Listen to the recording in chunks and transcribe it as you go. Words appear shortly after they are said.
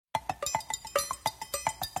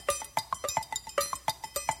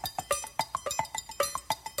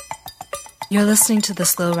You're listening to the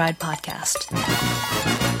Slow Ride Podcast.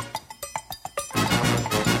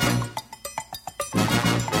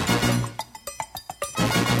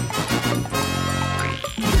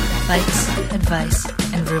 Bikes, advice,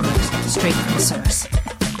 and rumors straight from the source.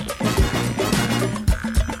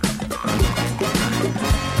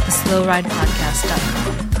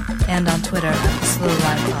 TheSlowRidePodcast.com and on Twitter at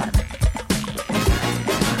TheSlowRidePod.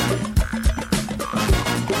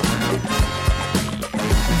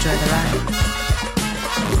 Enjoy the ride.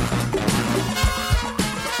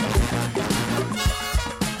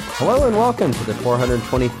 Hello and welcome to the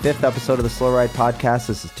 425th episode of the Slow Ride Podcast.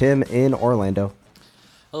 This is Tim in Orlando.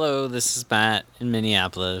 Hello, this is Matt in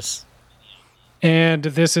Minneapolis. And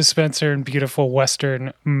this is Spencer in beautiful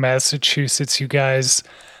Western Massachusetts, you guys.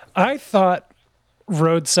 I thought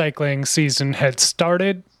road cycling season had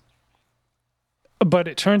started, but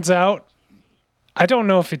it turns out, I don't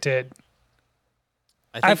know if it did.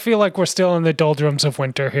 I feel like we're still in the doldrums of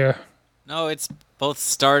winter here. No, it's both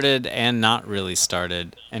started and not really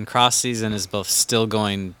started. And cross season is both still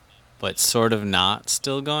going, but sort of not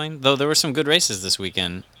still going. Though there were some good races this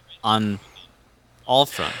weekend on all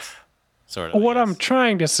fronts, sort of. What I'm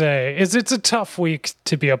trying to say is it's a tough week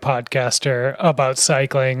to be a podcaster about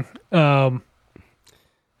cycling. Some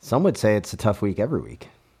would say it's a tough week every week.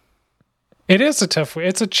 It is a tough week.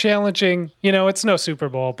 It's a challenging, it's no Super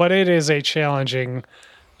Bowl, but it is a challenging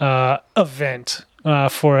event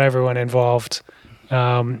for everyone involved.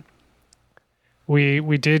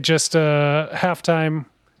 We did just halftime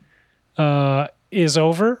is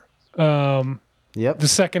over. Yep. The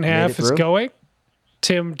second half is going.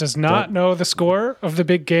 Tim does not know the score of the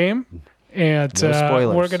big game, and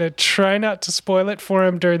No we're going to try not to spoil it for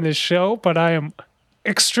him during this show, but I am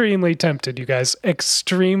extremely tempted, you guys.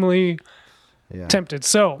 Extremely tempted.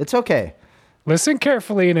 So it's okay. Listen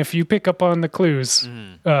carefully, and if you pick up on the clues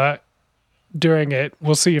during it,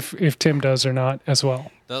 we'll see if Tim does or not as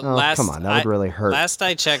well. Come on, that would really hurt. Last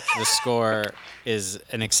I checked, the score is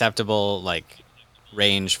an acceptable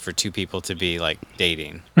range for two people to be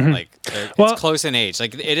dating. It's close in age.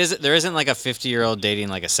 There isn't like a 50-year-old dating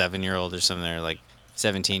like a 7-year-old or something, or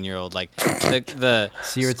 17-year-old. The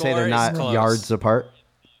so you would say score they're not close. yards apart?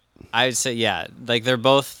 I would say yeah. They're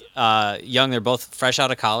both young. They're both fresh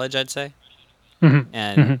out of college, I'd say.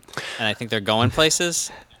 And I think they're going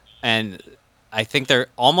places, and I think they're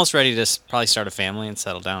almost ready to probably start a family and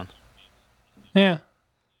settle down. Yeah.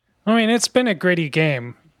 I mean, it's been a gritty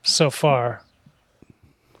game so far.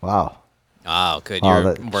 Wow. Oh, good.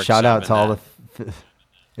 Shout out to all the...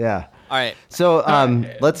 yeah. All right. So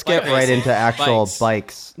let's get right into actual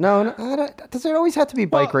bikes. No, does it always have to be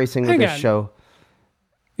bike racing with this show?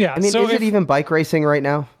 Yeah. I mean, is it even bike racing right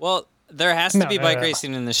now? Well, there has to be bike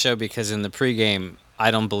racing in the show because in the pregame, I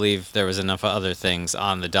don't believe there was enough other things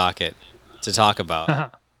on the docket to talk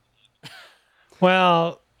about.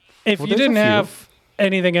 Well, if you didn't have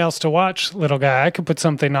anything else to watch, little guy, I could put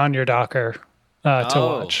something on your docker to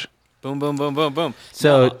watch. Boom, boom, boom, boom, boom.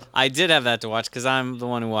 So I did have that to watch because I'm the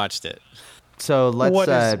one who watched it. So let's...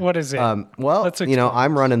 What is it? I'm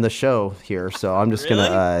running the show here, so I'm just going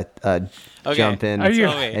to jump in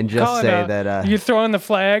and just say that... you throwing the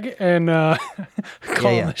flag and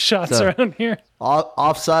calling the shots around here?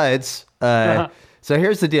 Offsides. So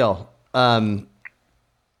here's the deal. I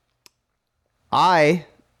am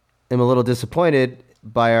a little disappointed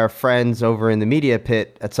by our friends over in the media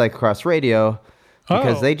pit at Cyclocross Radio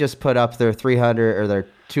because they just put up their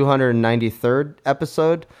 293rd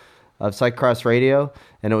episode of Cyclocross Radio,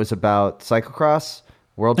 and it was about cyclocross,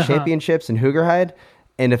 world championships, and Hoogerheide.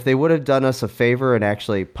 And if they would have done us a favor and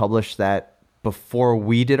actually published that before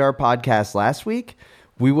we did our podcast last week,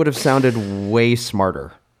 we would have sounded way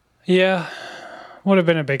smarter. Yeah, would have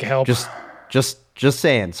been a big help. Just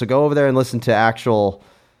saying. So go over there and listen to actual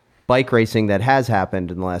bike racing that has happened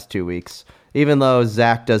in the last 2 weeks. Even though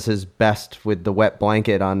Zach does his best with the wet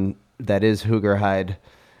blanket on that is Hoogerheide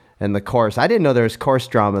and the course. I didn't know there was course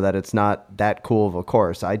drama, that it's not that cool of a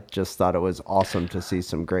course. I just thought it was awesome to see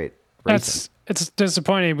some great racing. It's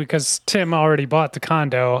disappointing because Tim already bought the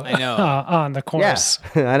condo on the course.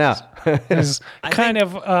 Yeah, I know. He's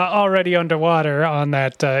already underwater on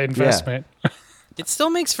that investment. Yeah. It still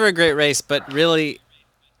makes for a great race, but really,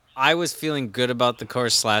 I was feeling good about the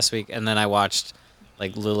course last week, and then I watched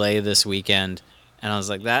Lille this weekend, and I was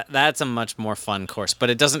like, that's a much more fun course, but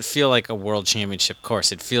it doesn't feel like a world championship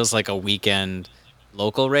course. It feels like a weekend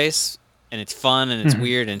local race, and it's fun, and it's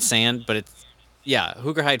weird and sand, but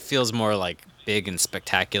Hoogerheide feels more big and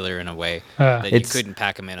spectacular in a way that you couldn't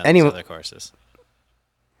pack them in on these other courses.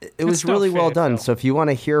 It was really well done. So if you want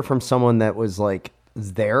to hear from someone that was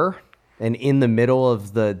there and in the middle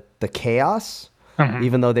of the chaos,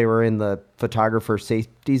 even though they were in the photographer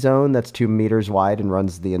safety zone that's 2 meters wide and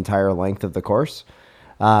runs the entire length of the course.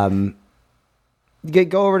 Go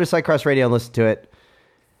over to Cycross Radio and listen to it.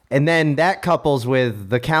 And then that couples with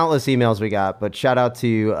the countless emails we got. But shout out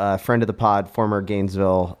to a friend of the pod, former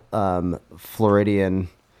Gainesville Floridian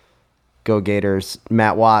Go Gators,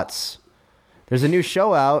 Matt Watts. There's a new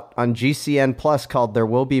show out on GCN Plus called There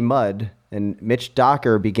Will Be Mud, and Mitch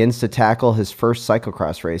Docker begins to tackle his first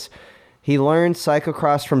cyclocross race. He learned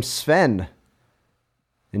cyclocross from Sven.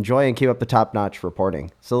 Enjoy and keep up the top-notch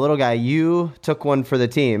reporting. So, little guy, you took one for the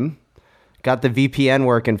team, got the VPN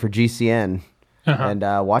working for GCN, and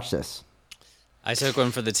watch this. I took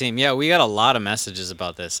one for the team. Yeah, we got a lot of messages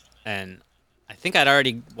about this, and I think I'd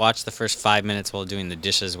already watched the first 5 minutes while doing the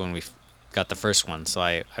dishes when we got the first one. So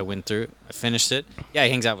I went through, I finished it. Yeah,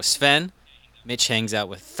 he hangs out with Sven. Mitch hangs out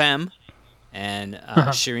with Fem and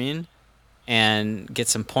Shireen, and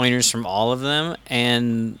gets some pointers from all of them,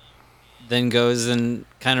 and then goes and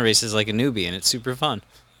kind of races like a newbie, and it's super fun.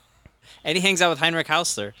 And he hangs out with Heinrich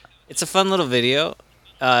Hausler. It's a fun little video.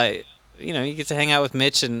 You get to hang out with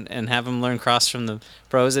Mitch and have him learn cross from the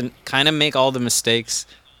pros and kind of make all the mistakes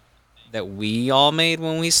that we all made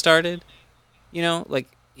when we started. Like,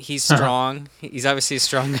 he's strong. He's obviously a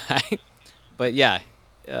strong guy. But yeah,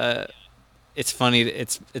 it's funny.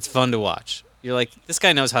 It's fun to watch. You're like, this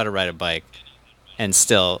guy knows how to ride a bike, and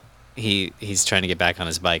still he's trying to get back on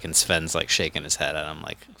his bike, and Sven's like shaking his head at him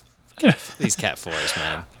like, these Cat 4s,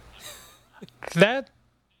 man.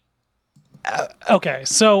 Okay,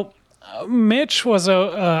 so Mitch was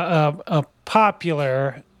a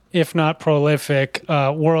popular, if not prolific,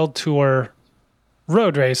 world tour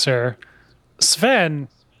road racer. Sven,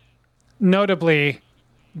 notably,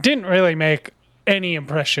 didn't really make any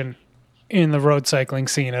impression in the road cycling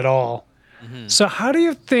scene at all. Mm-hmm. So how do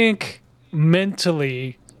you think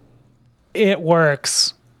mentally it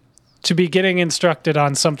works to be getting instructed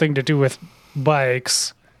on something to do with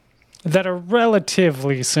bikes that are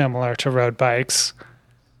relatively similar to road bikes,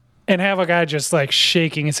 and have a guy just like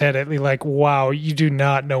shaking his head at me like, wow, you do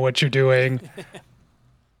not know what you're doing,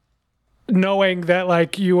 knowing that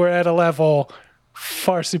like you were at a level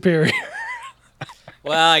far superior?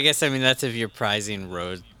 Well, I guess, that's if you're prizing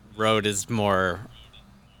road is more,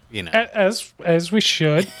 as we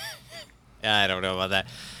should. Yeah, I don't know about that.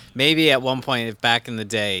 Maybe at one point, if back in the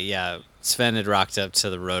day, yeah, Sven had rocked up to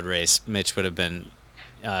the road race, Mitch would have been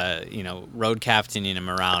road captaining him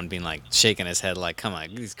around, being like, shaking his head like, come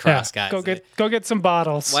on, these cross guys. Go get some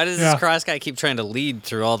bottles. Why does this cross guy keep trying to lead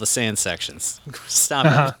through all the sand sections?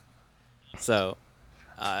 Stop it. So,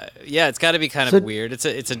 it's got to be kind of weird.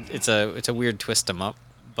 It's a weird twist em up.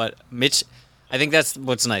 But Mitch, I think that's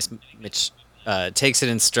what's nice. Mitch takes it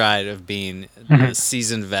in stride of being a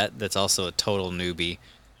seasoned vet that's also a total newbie.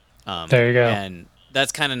 There you go. And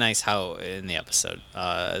that's kind of nice how in the episode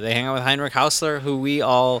they hang out with Heinrich Hausler, who we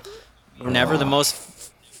all were never the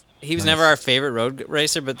most. He was never our favorite road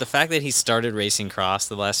racer, but the fact that he started racing cross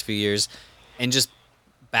the last few years and just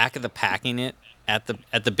back of the packing it at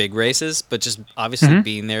the big races, but just obviously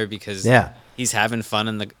being there because he's having fun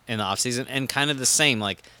in the off season, and kind of the same.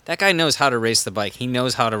 Like, that guy knows how to race the bike. He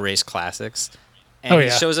knows how to race classics, and he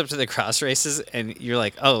shows up to the cross races, and you're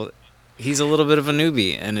like, oh, he's a little bit of a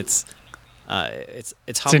newbie, and it's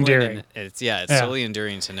humbling. Endearing. And it's totally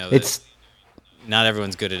endearing to know that not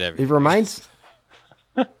everyone's good at everything. It reminds.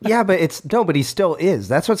 Yeah, but he still is.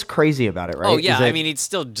 That's what's crazy about it, right? Oh yeah, he'd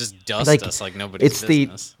still just dust us like nobody's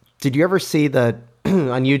business. Did you ever see on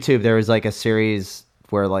YouTube? There was like a series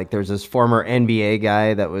where like there's this former NBA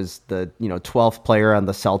guy that was the 12th player on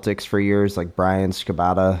the Celtics for years, like Brian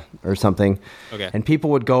Scabata or something. Okay. And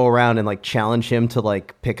people would go around and like challenge him to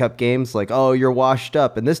like pickup games, like, oh, you're washed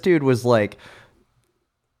up. And this dude was like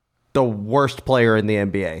the worst player in the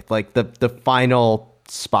NBA, like the final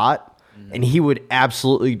spot, and he would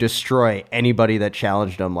absolutely destroy anybody that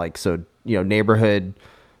challenged him. Like, so neighborhood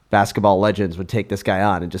basketball legends would take this guy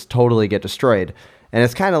on and just totally get destroyed. And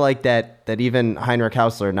it's kind of like that even Heinrich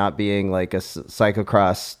Hausler, not being like a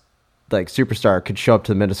cyclocross like superstar, could show up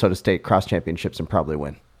to the Minnesota State cross championships and probably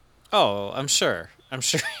win. Oh, I'm sure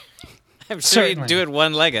he'd do it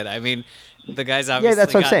one-legged. The guy's obviously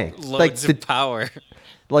that's what I'm saying. Loads of power.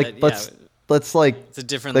 Like, let's like, it's a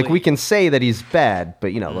different like league. We can say that he's bad,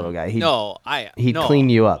 but little guy, he'd clean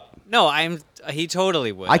you up. No, he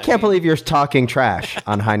totally would. I can't believe you're talking trash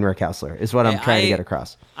on Heinrich Hausler, is what I'm trying to get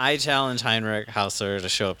across. I challenge Heinrich Hausler to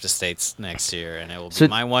show up to States next year, and it will be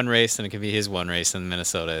my one race, and it can be his one race in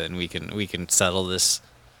Minnesota, and we can settle this.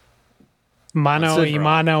 Mano y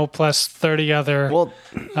mano plus 30 other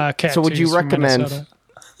cats. So would you recommend?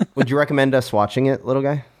 Would you recommend us watching it, little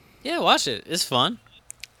guy? Yeah, watch it. It's fun.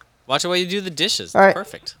 Watch it while you do the dishes. All It's right.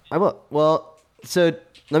 perfect. I will. Well, so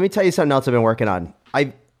let me tell you something else I've been working on.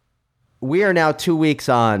 We are now 2 weeks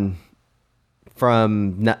on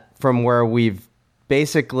from where we've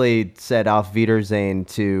basically said Auf Wiedersehen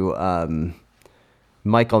to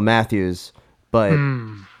Michael Matthews, but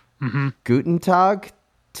Guten Tag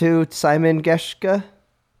to Simon Geschke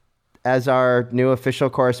as our new official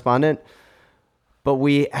correspondent. But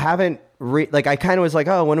we haven't I kind of was like,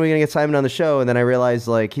 oh, when are we gonna get Simon on the show? And then I realized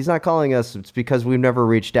he's not calling us. It's because we've never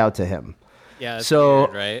reached out to him. Yeah, that's so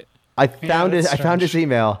weird, right? I found it. I found his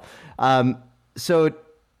email. So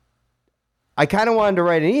I kind of wanted to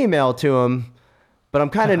write an email to him, but I'm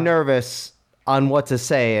kind of nervous on what to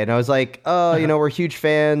say. And I was like, oh, we're huge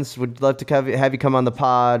fans. Would love to have you come on the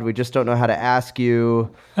pod. We just don't know how to ask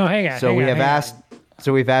you. Oh, hang on. So we've asked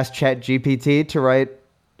ChatGPT to write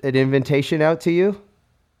an invitation out to you.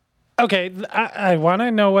 Okay, I want to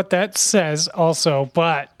know what that says also,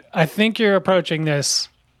 but I think you're approaching this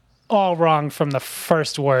all wrong from the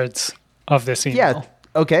first words of this email. Yeah.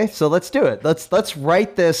 Okay. So let's do it. Let's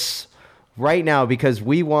write this right now because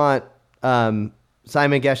we want Simon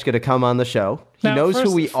Geschke to come on the show. He knows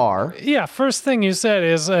who we are. Yeah. First thing you said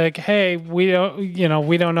is like, "Hey, we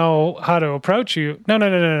don't know how to approach you." No.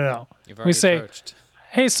 You've We already say, approached.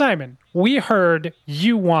 "Hey, Simon, we heard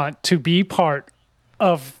you want to be part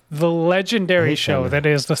of the legendary show Simon. that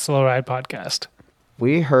is the Slow Ride Podcast.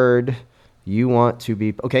 We heard you want to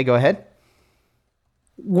be... Okay, go ahead.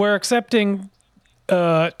 We're accepting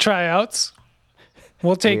tryouts.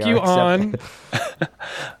 We'll take you on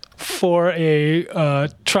for a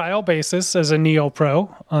trial basis as a Neo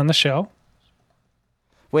Pro on the show.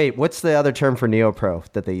 Wait, what's the other term for Neo Pro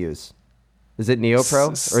that they use? Is it Neo Pro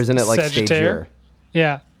or isn't it like Sagittaire? stagiaire?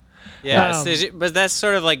 Yeah. Yeah, but that's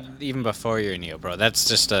sort of like even before you're a Neo Pro. That's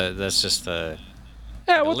just a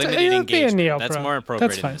Yeah, we'll limited be a engagement. Neo That's Pro. more appropriate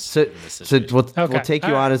That's in fine. this, So, in this so situation. we'll Okay. take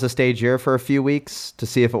you All on right. as a stagiaire for a few weeks to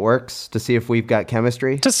see if it works, to see if we've got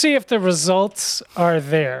chemistry. To see if the results are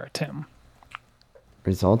there, Tim.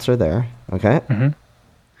 Results are there. Okay.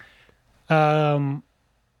 No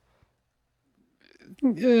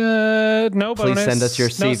bonus. Please send us your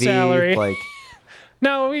no CV. salary.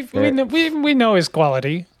 No, we know his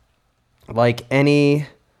quality. Like any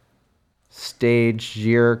stage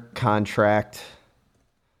year contract,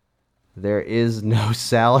 there is no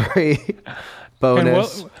salary,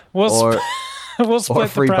 bonus, And we'll or we'll split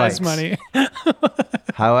free the prize bikes. money.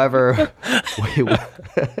 however,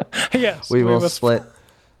 Yes, we will split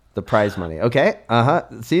the prize money. Okay.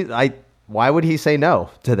 See, why would he say no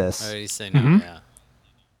to I this? already say no. Yeah.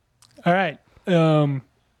 All right.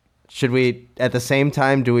 Should we, at the same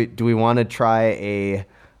time, do we want to try a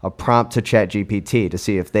prompt to ChatGPT to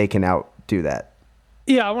see if they can outdo that?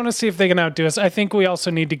 Yeah, I want to see if they can outdo us. I think we also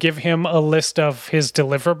need to give him a list of his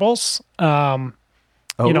deliverables.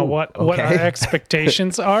 What our okay.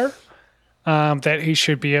 expectations are. That he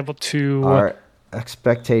should be able to. Our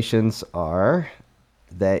expectations are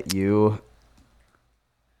that you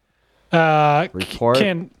report.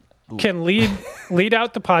 Can lead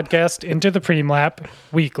out the podcast into the Preem-Lap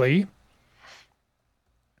weekly.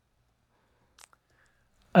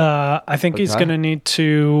 I think he's Okay. going to need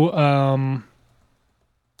to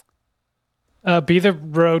be the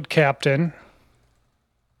road captain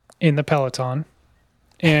in the peloton,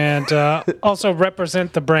 and also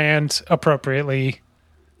represent the brand appropriately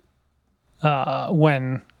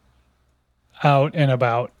when out and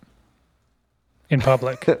about in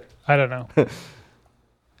public. I don't know.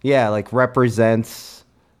 Yeah, like represents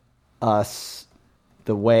us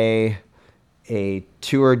the way a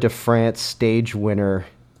Tour de France stage winner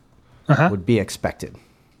would be expected.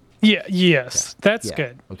 Yeah. Yes, that's Yeah.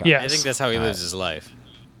 good. Okay. Yes. I think that's how he lives his life.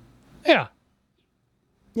 Yeah.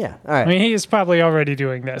 Yeah, all right. I mean, he is probably already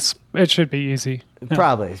doing this. It should be easy.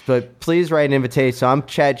 Probably, but please write an invitation. So I'm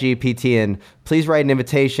ChatGPT, and please write an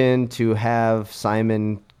invitation to have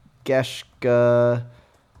Simon Geschke.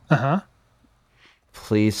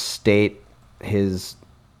 Please state his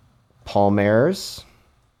palmares.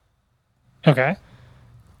 Okay.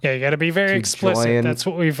 Yeah, you got to be very To explicit. join- That's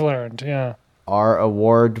what we've learned. Yeah. Our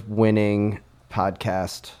award-winning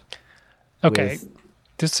podcast. Okay. With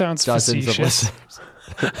This sounds dozens of facetious. listeners.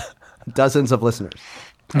 Dozens of listeners.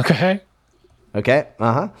 Okay. Okay.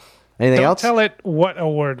 Anything Don't else? tell it what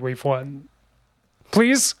award we've won.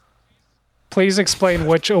 Please explain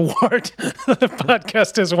which award the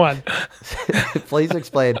podcast has won. Please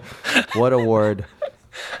explain what award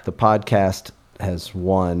the podcast has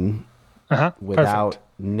won without Perfect.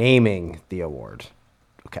 naming the award.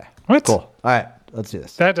 Okay. What? Cool. All right. Let's do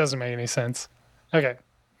this. That doesn't make any sense. Okay.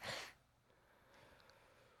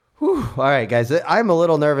 All right, guys. I'm a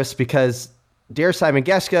little nervous because, dear Simon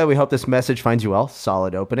Geska, we hope this message finds you well.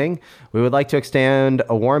 Solid opening. We would like to extend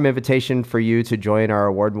a warm invitation for you to join our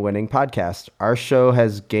award-winning podcast. Our show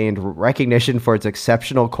has gained recognition for its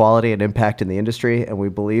exceptional quality and impact in the industry, and we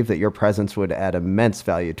believe that your presence would add immense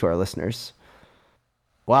value to our listeners.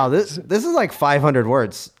 Wow, this is like 500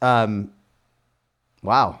 words.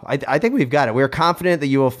 Wow, I think we've got it. We're confident that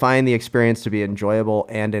you will find the experience to be enjoyable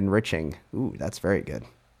and enriching. Ooh, that's very good.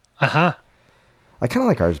 Uh-huh. I kind of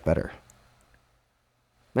like ours better.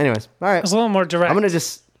 Anyways, all right. It's a little more direct. I'm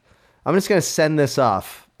just gonna send this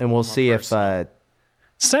off, and we'll see if send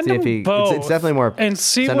see if him both. It's definitely more. And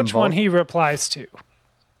see which one he replies to.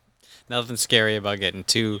 Nothing scary about getting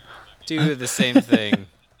two of the same thing,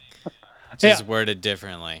 just worded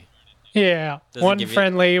differently. Yeah, Doesn't one give you-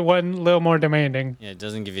 friendly, one a little more demanding. Yeah, it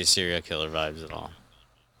doesn't give you serial killer vibes at all.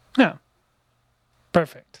 No.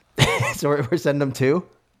 Perfect. So we're sending them two.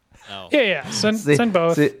 No. Yeah. Send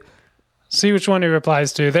both. See which one he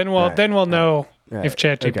replies to. Then we'll know if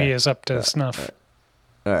ChatGPT is up to snuff.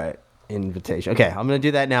 All right. Invitation. Okay, I'm gonna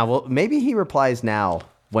do that now. Well, maybe he replies now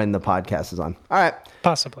when the podcast is on. All right.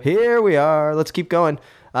 Possibly. Here we are. Let's keep going.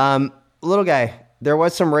 Little guy, there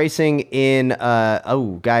was some racing in.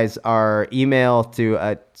 Guys, our email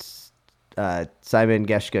to Simon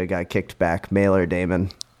Geschke got kicked back. Mailer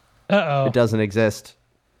Damon. Uh-oh. It doesn't exist.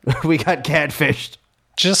 We got catfished.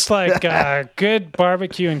 Just like good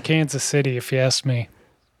barbecue in Kansas City, if you ask me.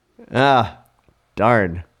 Ah,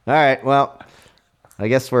 darn. All right. Well, I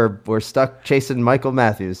guess we're stuck chasing Michael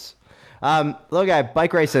Matthews. Little guy,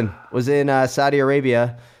 bike racing was in Saudi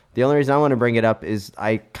Arabia. The only reason I want to bring it up is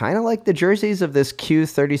I kind of like the jerseys of this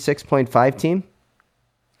Q36.5 team.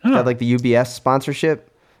 Got like the UBS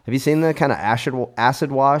sponsorship. Have you seen the kind of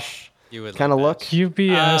acid wash kind of look?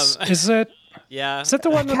 UBS. Is it? Yeah. Is that the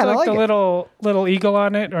one with like the little eagle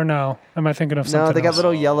on it, or no? Am I thinking of something No, they got else?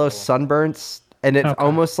 little yellow sunburns, and it's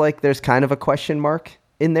almost like there's kind of a question mark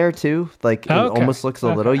in there too. Like it almost looks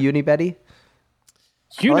a little Unibetty.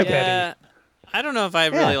 Unibetty. Yeah. I don't know if I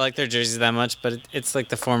really like their jerseys that much, but it's like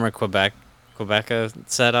the former Quebeca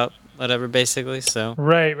setup, whatever, basically. So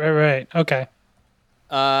Right. Okay.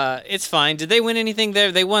 it's fine. Did they win anything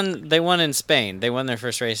there? They won in Spain. They won their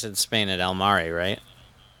first race in Spain at El Mari, right?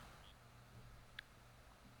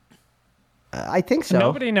 I think so.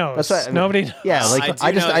 Nobody knows. That's what, Nobody knows. Yeah, like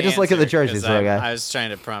I just look at the jerseys, little guy. I was trying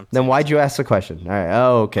to prompt. Then why'd you ask the question? All right.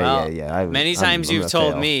 Oh, okay. Well, yeah. Many times you've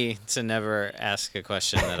told me to never ask a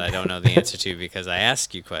question that I don't know the answer to because I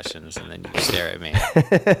ask you questions and then you stare at me.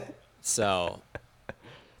 So,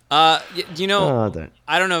 I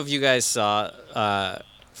don't know if you guys saw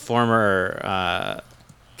former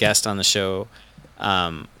guest on the show,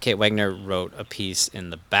 Kate Wagner wrote a piece in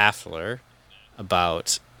the Baffler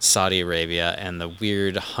about Saudi Arabia and the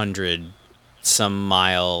weird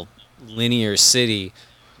 100-some-mile linear city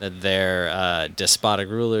that their despotic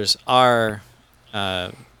rulers are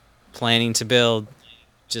planning to build,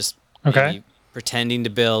 just maybe pretending to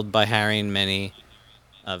build by hiring many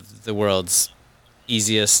of the world's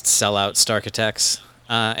easiest sellout starchitects.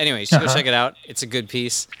 Anyway, you should go check it out. It's a good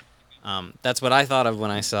piece. That's what I thought of when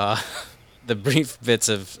I saw the brief bits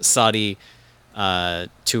of Saudi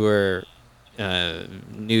tour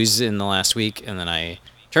news in the last week, and then I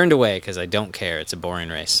turned away because I don't care. It's a boring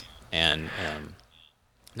race, and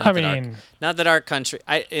not that our country.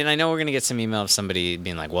 I know we're gonna get some email of somebody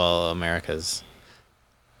being like, "Well, America's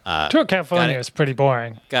Tour of California is pretty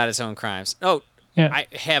boring. Got its own crimes." Oh, yeah.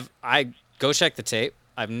 I go check the tape.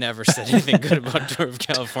 I've never said anything good about Tour of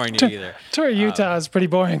California either. Tour of Utah is pretty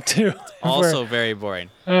boring too. Also very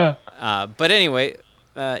boring. But anyway.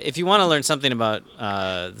 If you want to learn something about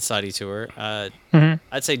the Saudi tour, I'd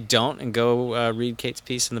say don't and go read Kate's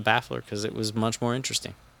piece in the Baffler because it was much more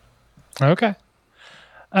interesting. Okay.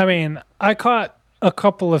 I mean, I caught a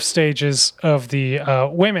couple of stages of the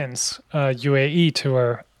women's UAE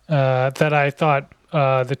tour that I thought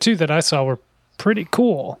the two that I saw were pretty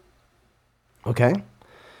cool. Okay.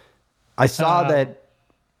 I saw that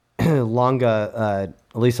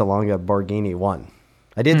Elisa Longa Borghini won.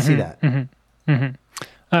 I did see that.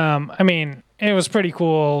 I mean, it was pretty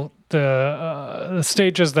cool. The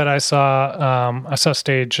stages that I saw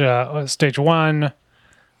stage 1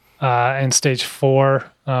 and stage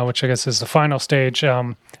 4, which I guess is the final stage.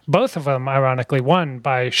 Both of them, ironically, won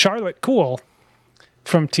by Charlotte Cool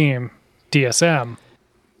from Team DSM.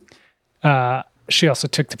 She also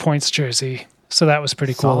took the points jersey, so that was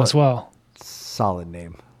pretty cool as well. Solid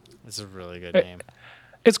name. It's a really good name.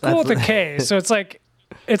 It's cool with a K, so it's like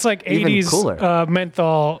 80s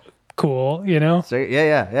menthol cool, you know? So,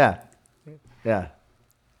 yeah.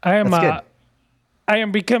 I am That's good. I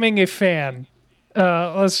am becoming a fan.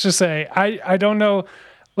 Let's just say I don't know.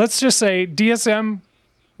 Let's just say DSM.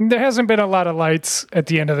 There hasn't been a lot of lights at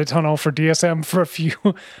the end of the tunnel for DSM for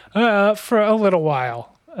for a little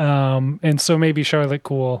while, and so maybe Charlotte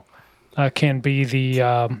Cool can be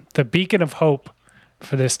the beacon of hope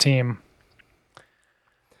for this team.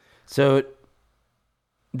 So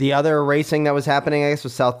the other racing that was happening, I guess,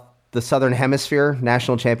 was the Southern Hemisphere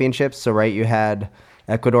National Championships. So, right, you had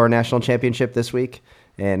Ecuador National Championship this week,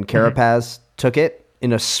 and Carapaz took it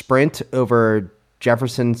in a sprint over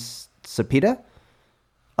Jefferson Cepeda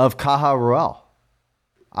of Caja Rural.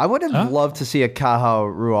 I would have loved to see a Caja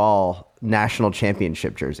Rural National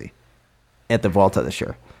Championship jersey at the Vuelta this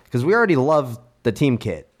year, because we already love the team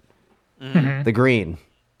kit, the green,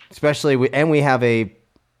 especially, and we have a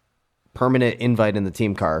permanent invite in the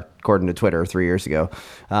team car, according to Twitter 3 years ago.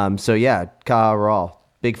 So yeah, Caja Rural,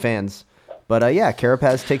 big fans. But yeah,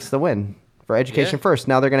 Carapaz takes the win for Education First.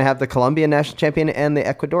 Now they're going to have the Colombian national champion and the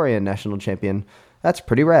Ecuadorian national champion. That's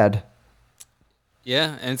pretty rad.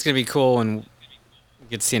 Yeah, and it's going to be cool when we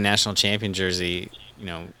get to see a national champion jersey, you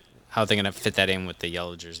know, how they're going to fit that in with the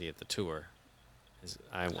yellow jersey at the tour.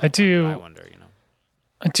 I wonder, you know.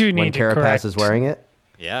 I do need when to Carapaz correct. is wearing it.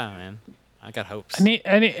 Yeah, man. I got hopes. I need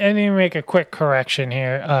to make a quick correction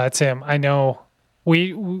here, Tim. I know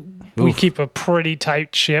we keep a pretty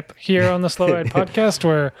tight ship here on the Slow Ride podcast,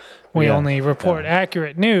 where we only report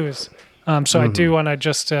accurate news. So I do want to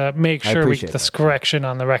just make sure we get this correction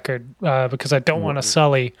on the record, because I don't want to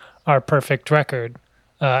sully our perfect record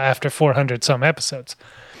after 400 some episodes.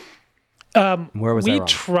 Where was I we wrong?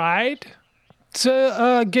 tried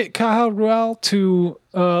to get Caja Rural to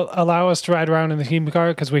allow us to ride around in the team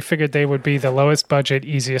car, because we figured they would be the lowest budget,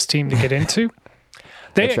 easiest team to get into.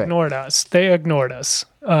 They That's right. ignored us.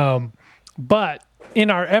 But in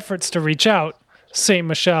our efforts to reach out, Saint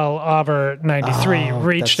Michel Auber 93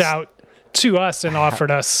 reached out to us and offered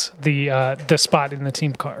us the spot in the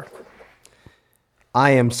team car.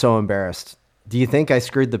 I am so embarrassed. Do you think I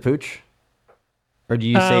screwed the pooch? Or do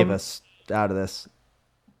you save us out of this?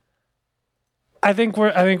 I think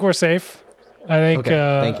we're safe. I think Okay,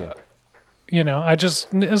 thank you. You know,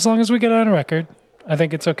 as long as we get on a record, I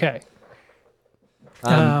think it's okay.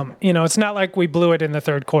 You know, it's not like we blew it in the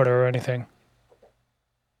third quarter or anything.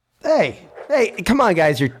 Hey, come on,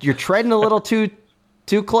 guys! You're treading a little too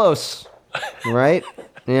close, right?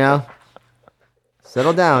 Yeah.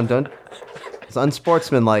 Settle down. Don't. It's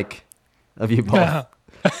unsportsmanlike of you both.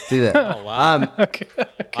 Do that. Oh, wow. Okay.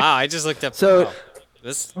 Wow, I just looked up. So-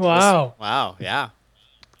 Wow. Wow, yeah.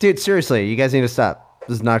 Dude, seriously, you guys need to stop.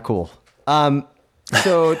 This is not cool.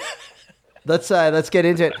 So let's get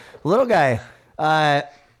into it. Little guy,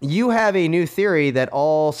 you have a new theory that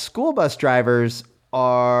all school bus drivers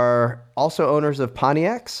are also owners of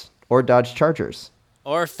Pontiacs or Dodge Chargers.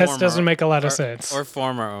 Or former, This doesn't make a lot of sense. Or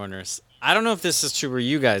former owners. I don't know if this is true where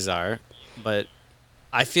you guys are, but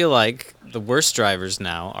I feel like the worst drivers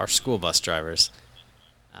now are school bus drivers.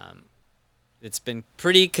 It's been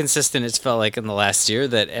pretty consistent, it's felt like, in the last year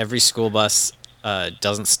that every school bus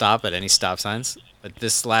doesn't stop at any stop signs. But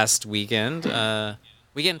this last weekend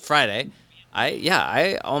Friday,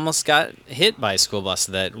 I almost got hit by a school bus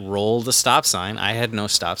that rolled a stop sign. I had no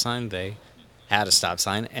stop sign. They had a stop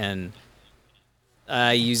sign, and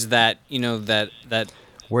I used that, that.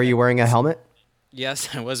 Were you wearing a helmet? Yes,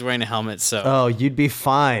 I was wearing a helmet, so. Oh, you'd be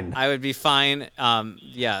fine. I would be fine. In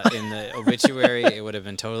the obituary, it would have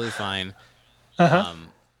been totally fine.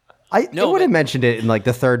 They would have mentioned it in like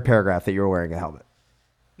the third paragraph that you were wearing a helmet.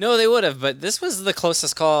 No, they would have, but this was the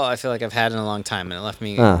closest call I feel like I've had in a long time, and it left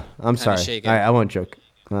me. I'm sorry. shaken. I won't joke.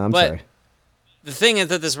 I'm But- sorry. The thing is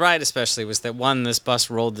that this ride especially was that, one, this bus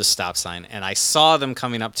rolled the stop sign, and I saw them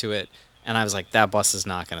coming up to it, and I was like, that bus is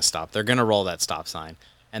not going to stop. They're going to roll that stop sign.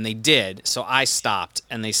 And they did, so I stopped,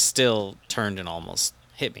 and they still turned and almost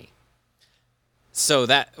hit me. So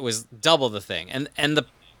that was double the thing. And the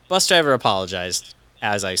bus driver apologized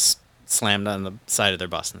as I slammed on the side of their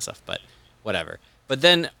bus and stuff, but whatever. But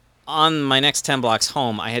then on my next 10 blocks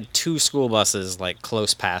home, I had two school buses, like,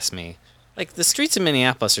 close past me. Like, the streets of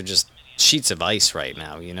Minneapolis are just sheets of ice right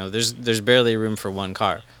now, you know? There's barely room for one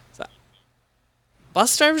car. So,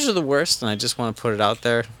 bus drivers are the worst, and I just want to put it out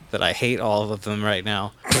there that I hate all of them right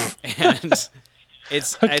now. And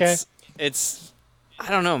it's I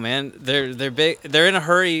don't know, man. They're big. They're in a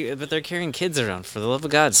hurry, but they're carrying kids around. For the love of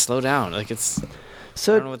God, slow down. Like, it's.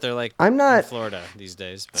 So I don't know what they're like. I'm not in Florida these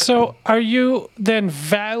days. But. So are you then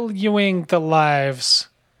valuing the lives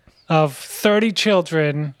of 30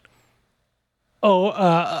 children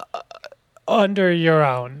under your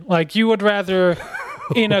own? Like, you would rather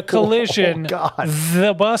in a collision,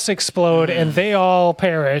 the bus explode and they all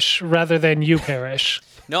perish rather than you perish.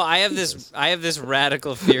 No, I have this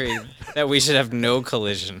radical theory that we should have no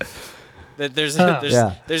collision. That there's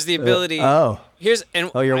the ability.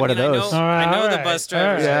 You're one of those. I know the bus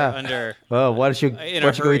drivers are under. Oh, why don't you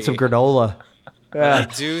go eat some granola? I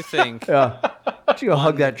do think. Why don't you go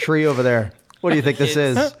hug that tree over there? What do you think this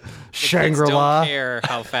is? Shangri-La? Don't care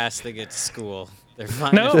how fast they get to school. They're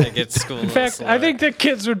fine if they get to school. In fact, I think the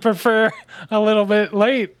kids would prefer a little bit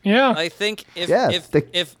late. Yeah. I think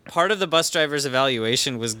if part of the bus driver's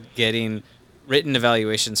evaluation was getting written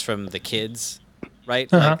evaluations from the kids,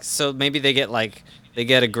 right? Like, so maybe they get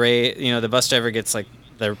a grade. The bus driver gets like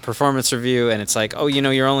their performance review, and it's like, oh,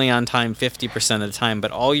 you're only on time 50% of the time,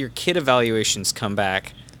 but all your kid evaluations come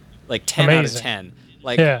back like 10 out of 10.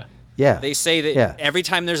 Like, they say that every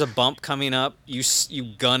time there's a bump coming up, you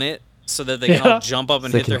gun it so that they can all jump up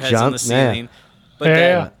and hit their heads on the ceiling. But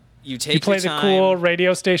then you play the cool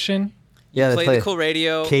radio station. Yeah, play the cool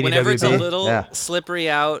radio. KDWB. Whenever it's a little slippery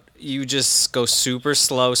out, you just go super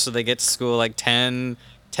slow so they get to school like 10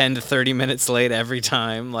 to 30 minutes late every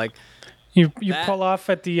time. Like, you pull off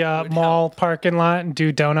at the mall parking lot and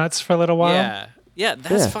do donuts for a little while. Yeah,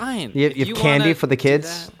 that's fine. You have candy for the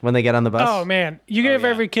kids when they get on the bus? Oh, man. You give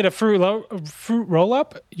every kid a fruit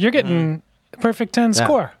roll-up, you're getting a perfect 10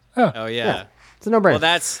 score. Oh, yeah. It's a no-brainer. Well,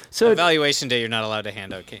 that's evaluation day. You're not allowed to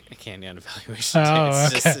hand out candy on evaluation day.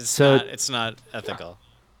 It's not ethical.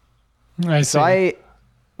 I see.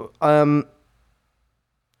 So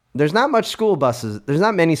there's not much school buses. There's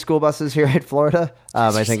not many school buses here in Florida.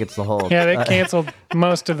 I think it's the whole. Yeah, they canceled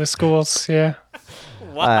most of the schools. Yeah.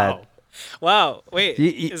 Wow. Wow. Wait,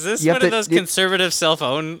 is this one of those conservative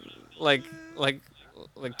self-own like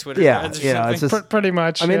Twitter threads or something? It's just, pretty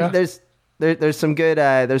much. I mean, there's some good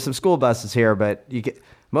there's some school buses here, but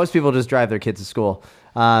most people just drive their kids to school.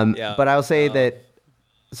 But I'll say that.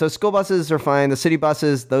 So school buses are fine. The city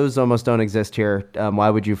buses, those almost don't exist here. Why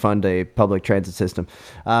would you fund a public transit system?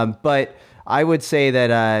 But I would say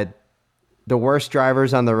that the worst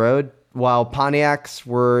drivers on the road, while Pontiacs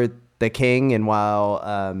were the king, and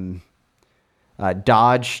while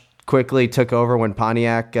Dodge quickly took over when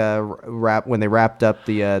Pontiac when they wrapped up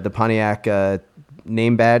the Pontiac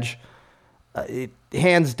name badge,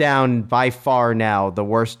 hands down by far now the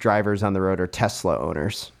worst drivers on the road are Tesla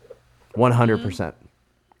owners, 100%.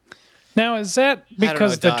 Now, is that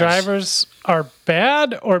because the drivers are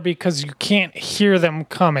bad or because you can't hear them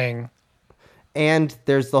coming? And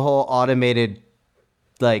there's the whole automated,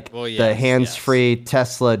 the hands-free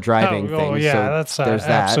Tesla driving thing. Oh, yeah, so that's there's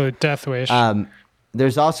an absolute death wish.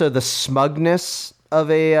 There's also the smugness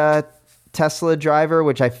of a Tesla driver,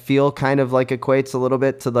 which I feel kind of equates a little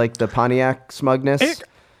bit to the Pontiac smugness.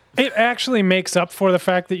 It actually makes up for the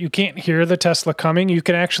fact that you can't hear the Tesla coming. You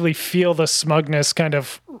can actually feel the smugness kind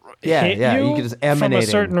of hit you can just emanate from a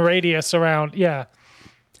certain radius around. Yeah,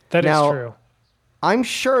 that is true. I'm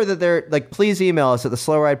sure that they're please email us at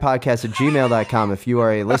theslowridepodcast@gmail.com if you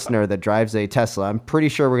are a listener that drives a Tesla. I'm pretty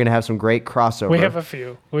sure we're going to have some great crossover. We have a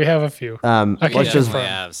few. Let's just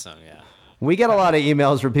have some, We get a lot of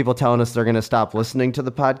emails from people telling us they're going to stop listening to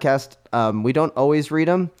the podcast. We don't always read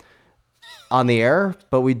them on the air,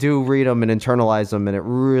 but we do read them and internalize them, and it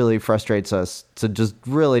really frustrates us to just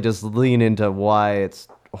lean into why it's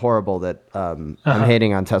horrible that I'm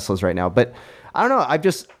hating on Teslas right now. But I don't know.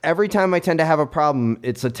 Every time I tend to have a problem,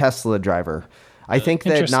 it's a Tesla driver. I think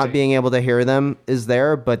that not being able to hear them is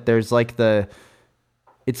there, but there's I'm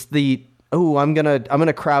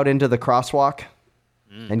gonna crowd into the crosswalk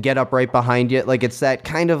and get up right behind you. It's that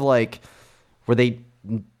kind of where they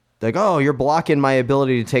oh, you're blocking my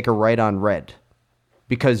ability to take a right on red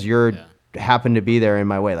because you're happen to be there in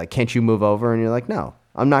my way. Can't you move over? And you're like, no,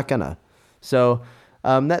 I'm not gonna. So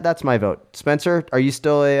that's my vote. Spencer, are you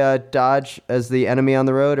still a Dodge as the enemy on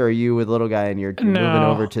the road, or are you with little guy and you're moving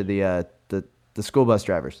over to the school bus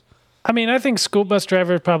drivers? I mean, I think school bus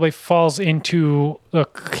driver probably falls into a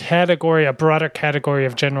broader category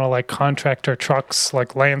of general contractor trucks,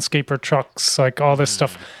 landscaper trucks, all this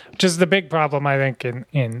stuff, which is the big problem, I think,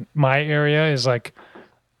 in my area is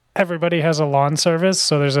everybody has a lawn service.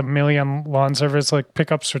 So there's a million lawn service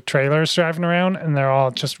pickups or trailers driving around, and they're all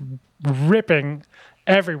just ripping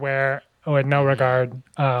everywhere with no regard.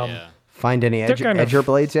 Find any edger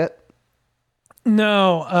blades yet?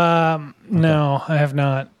 No, no, I have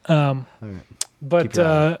not. But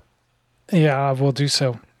I will do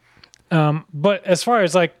so. But as far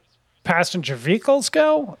as passenger vehicles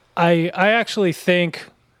go, I actually think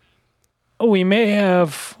we may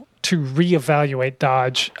have to reevaluate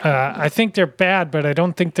Dodge. I think they're bad, but I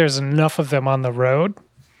don't think there's enough of them on the road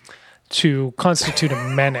to constitute a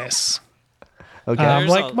menace. Okay.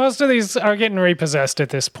 Like most of these are getting repossessed at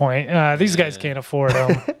this point. These guys can't afford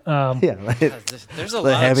them. Yeah. There's a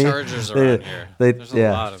lot of Chargers around here. There's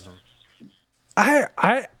a lot of them.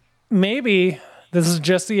 I maybe this is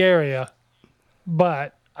just the area,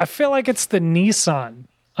 but I feel like it's the Nissan.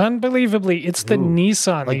 Unbelievably, it's the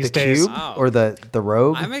Nissan like these the days. Cube or the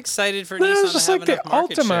Rogue. I'm excited for No, Nissan it's just to have like the enough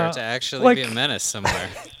market share Altima, to actually like- be a menace somewhere.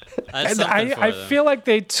 That's And something for I them. feel like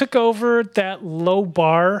they took over that low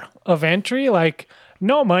bar of entry. Like,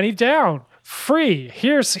 no money down, free.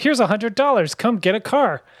 Here's $100. Come get a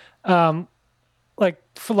car. Like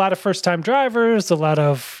for a lot of first time drivers, a lot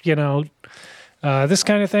of this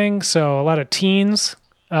kind of thing. So a lot of teens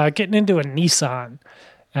getting into a Nissan.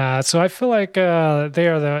 So I feel like they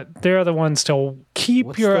are the ones to keep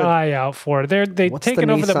What's your the- eye out for. They've what's the taken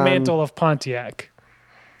over the Nissan- mantle of Pontiac.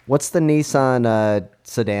 What's the Nissan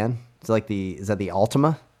sedan? Is that the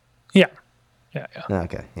Altima? Yeah.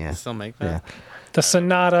 Okay, yeah. Still make that? Yeah. The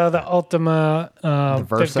Sonata, the Ultima. The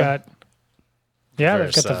Versa?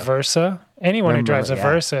 They've got the Versa. Anyone who drives a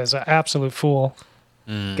Versa is an absolute fool.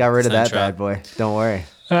 Got rid of that Sentra. bad boy. Don't worry.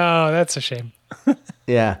 Oh, that's a shame.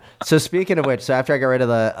 Yeah. So speaking of which, so after I got rid of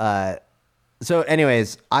the, so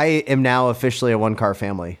anyways, I am now officially a one-car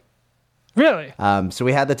family. Really? So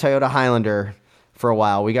we had the Toyota Highlander for a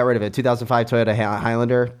while. We got rid of it. 2005 Toyota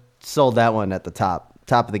Highlander. Sold that one at the top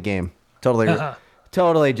of the game.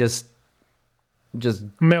 Totally just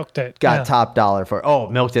Milked it. got top dollar for it. Oh,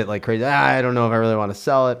 milked it like crazy. I don't know if I really want to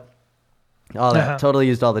sell it. All that. Totally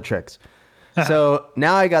used all the tricks. So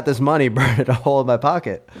now I got this money burning a hole in my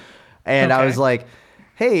pocket. And I was like,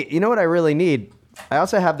 hey, you know what I really need? I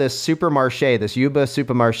also have this Supermarché, this Yuba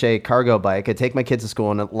Supermarché cargo bike. I take my kids to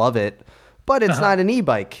school and love it, but it's not an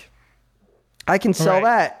e-bike. I can sell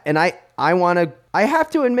that. And I have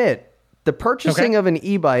to admit, the purchasing of an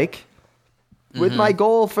e-bike with my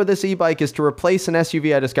goal for this e-bike is to replace an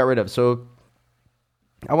SUV I just got rid of. So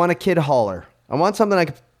I want a kid hauler. I want something I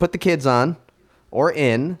can put the kids on or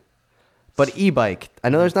in, but e-bike. I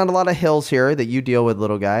know there's not a lot of hills here that you deal with,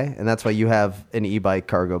 little guy, and that's why you have an e-bike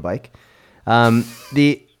cargo bike. I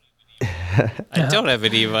don't have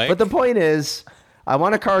an e-bike. But the point is, I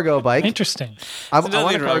want a cargo bike. Interesting. I There's want a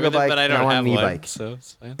nothing wrong cargo with it, bike, but I and I don't want have an one, e-bike. so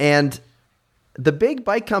it's fine. And the big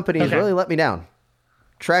bike companies really let me down.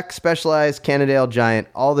 Trek, Specialized, Cannondale, Giant,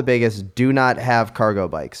 all the biggest do not have cargo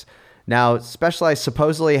bikes. Now, Specialized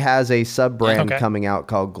supposedly has a sub-brand coming out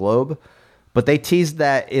called Globe, but they teased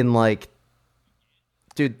that in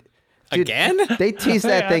dude, Again? they teased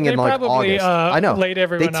that thing in probably, August. I know. laid They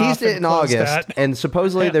everyone teased off it and in closed August, that. and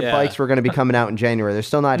supposedly the bikes were going to be coming out in January. They're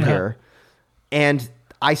still not here, and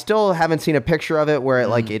I still haven't seen a picture of it where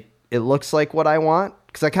it looks like what I want,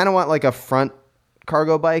 because I kind of want like a front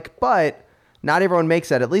cargo bike, but not everyone makes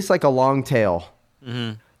that. At least like a long tail.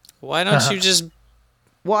 Why don't you just...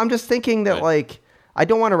 Well, I'm just thinking that I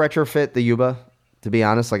don't want to retrofit the Yuba, to be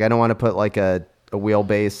honest. Like I don't want to put like a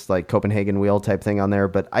wheelbase, like Copenhagen wheel type thing on there,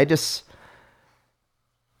 but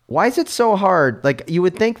why is it so hard? Like you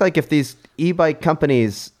would think like if these e-bike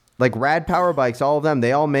companies, like Rad Power Bikes, all of them,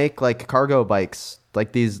 they all make like cargo bikes,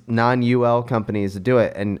 like these non-UL companies that do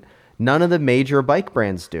it, and none of the major bike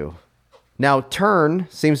brands do. Now, Turn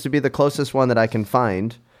seems to be the closest one that I can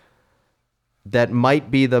find that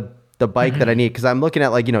might be the bike that I need, because I'm looking at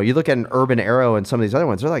you look at an Urban Arrow and some of these other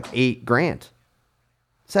ones, they're like $8,000,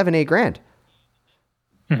 $7,000-8,000.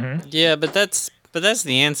 Yeah, but that's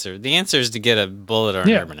the answer. The answer is to get a Bullet or an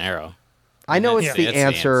Urban Arrow. I know it's the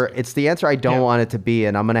answer. It's the answer I don't want it to be,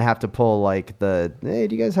 and I'm gonna have to pull hey,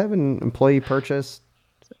 do you guys have an employee purchase?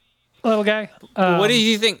 Little guy. What do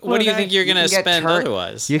you think? What do you think you're gonna spend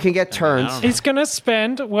otherwise? You can get turns. He's going to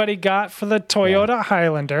spend what he got for the Toyota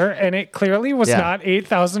Highlander, and it clearly was not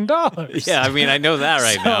 $8,000. Yeah, I mean, I know that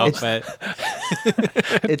right now, but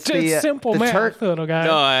It's It's simple math, little guy.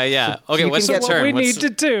 no, yeah. Okay, what's the get- turn? What we need to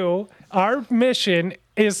do, our mission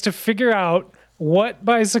is to figure out what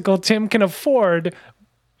bicycle Tim can afford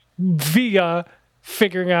via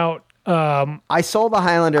figuring out I sold the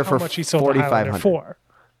Highlander how for much he sold the Highlander $4,500. for.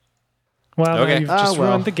 Well, now Okay. you've just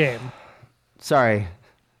ruined the game. Sorry.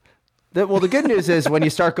 The good news is when you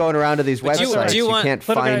start going around to these websites, you can't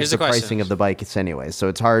find Here's the a question. pricing of the bikes anyway, so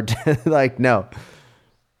it's hard to no.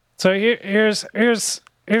 So here's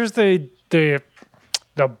the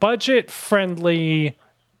budget friendly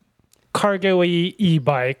cargo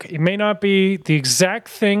e-bike. It may not be the exact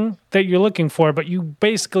thing that you're looking for, but you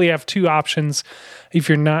basically have two options if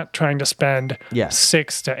you're not trying to spend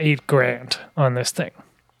 $6,000 to $8,000 on this thing.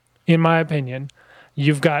 In my opinion,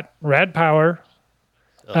 you've got Rad Power,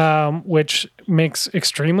 which makes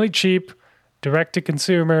extremely cheap, direct to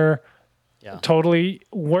consumer, Yeah. Totally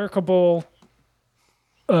workable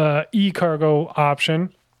e-cargo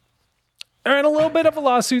option. They're in a little bit of a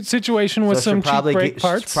lawsuit situation with some cheap brake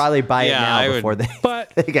parts. Probably buy it Yeah, now before they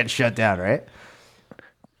get shut down, right?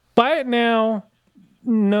 Buy it now.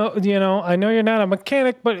 No, I know you're not a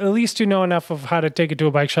mechanic, but at least you know enough of how to take it to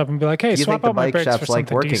a bike shop and be like, hey, Do you swap think the out my bike brakes for shops like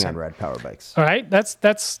something working decent. on red power bikes? All right, they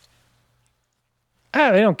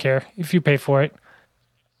don't care if you pay for it.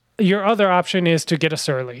 Your other option is to get a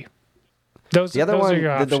Surly. Those are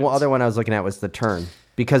your options. The other one I was looking at was the Turn,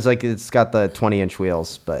 because like it's got the 20-inch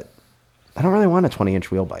wheels, but I don't really want a 20-inch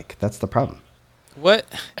wheel bike. That's the problem. What?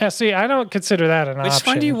 Yeah, see, I don't consider that an option. Which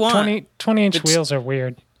one do you want? 20-inch wheels are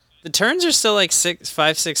weird. The Turns are still like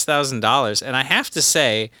 $6,000, and I have to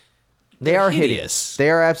say, they are hideous.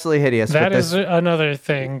 They are absolutely hideous. That is another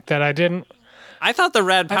thing that I didn't. I thought the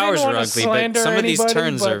Rad Powers were ugly, but some of these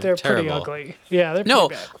Turns are they're terrible. pretty ugly. Yeah, they're No,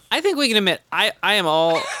 pretty bad. I think we can admit I am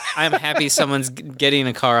happy someone's getting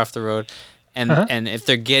a car off the road, and if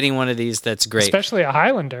they're getting one of these, that's great. Especially a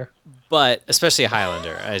Highlander. But especially a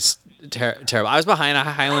Highlander, it's terrible. I was behind a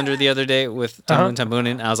Highlander the other day with Tamun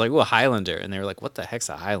Tamunin, and I was like, "Ooh, a Highlander," and they were like, "What the heck's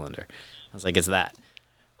a Highlander?" I was like, "It's that."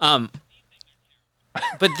 But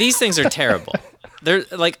these things are terrible. They're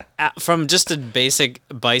like, from just a basic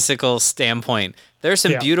bicycle standpoint, there are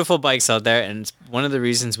some beautiful bikes out there, and it's one of the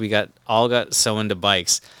reasons we got so into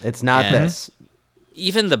bikes. It's not this.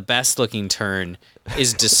 Even the best looking Turn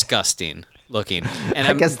is disgusting looking, and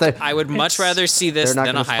I would much rather see this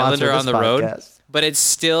than a Highlander on the road. But it's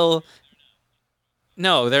still,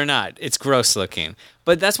 no, they're not. It's gross looking.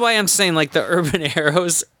 But that's why I'm saying like the Urban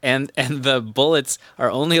Arrows and the Bullets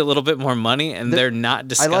are only a little bit more money, and they're not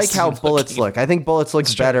disgusting. I like how Bullets look. I think Bullets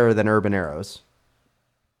looks better than Urban Arrows.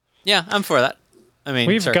 Yeah, I'm for that. I mean,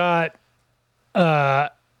 we've got a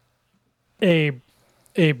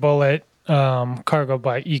Bullet cargo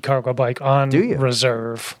bike, e-cargo bike on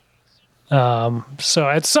reserve. So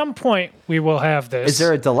at some point we will have this. Is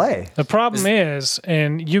there a delay? The problem is,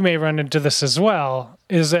 and you may run into this as well,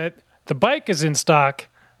 is that the bike is in stock,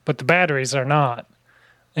 but the batteries are not.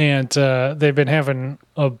 And they've been having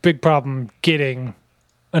a big problem getting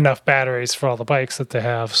enough batteries for all the bikes that they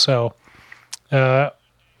have. So,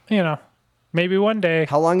 maybe one day.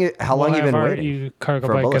 How long you been waiting? E-cargo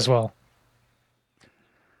bike as well.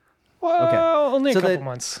 Well, only a couple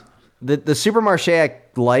months. The Supermarché I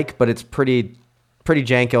like, but it's pretty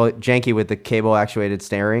janky with the cable actuated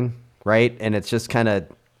steering, right? And it's just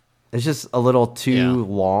it's just a little too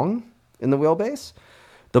long in the wheelbase.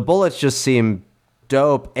 The Bullets just seem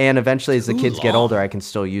dope, and eventually as the kids get older, I can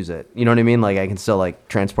still use it. You know what I mean? Like I can still like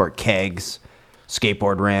transport kegs,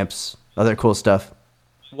 skateboard ramps, other cool stuff.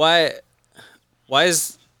 Why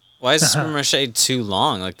is Supermarché too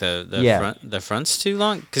long? Like the front's too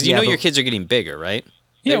long? Because your kids are getting bigger, right?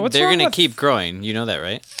 Yeah, they're going to keep growing. You know that,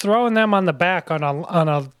 right? Throwing them on the back on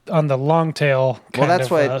the long tail.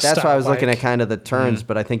 That's why I was looking at kind of the Turns,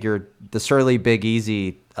 but I think the Surly Big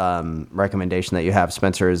Easy recommendation that you have,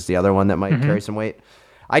 Spencer, is the other one that might carry some weight.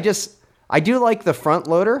 I do like the front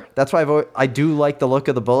loader. That's why I do like the look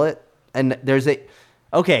of the Bullet. And there's I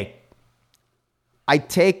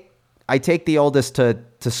take the oldest to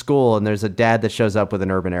school, and there's a dad that shows up with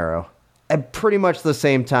an Urban Arrow at pretty much the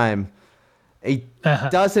same time. He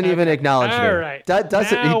doesn't even acknowledge me. Right.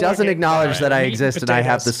 He doesn't acknowledge that I exist and I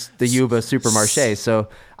have the Yuba Supermarché. So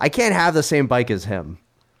I can't have the same bike as him.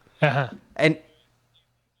 And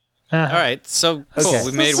all right, so cool.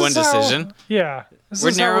 We made one decision. We're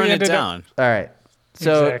narrowing it down. All right.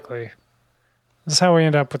 So exactly. This is how we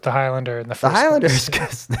end up with the Highlander in the first. The Highlanders,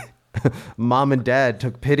 because mom and dad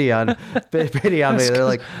took pity on me. They're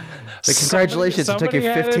like, congratulations! It took you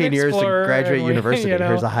 15 years to graduate university.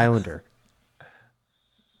 Here's a Highlander.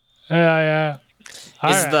 Yeah.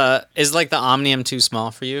 Is like the Omnium too small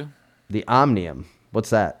for you? The Omnium.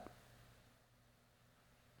 What's that?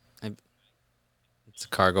 It's a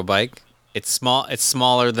cargo bike. It's small. It's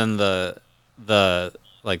smaller than the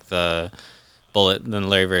Bullet than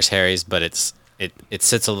Larry vs. Harry's, but it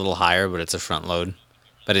sits a little higher, but it's a front load.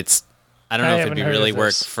 But I don't know if it'd be really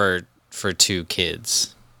work for two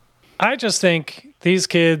kids. I just think these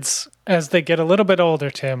kids, as they get a little bit older,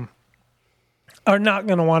 Tim, are not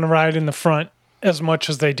going to want to ride in the front as much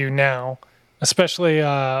as they do now, especially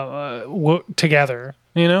together.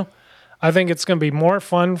 I think it's going to be more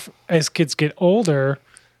fun as kids get older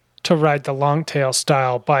to ride the long tail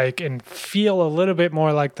style bike and feel a little bit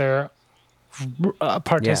more like they're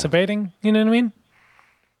participating. You know what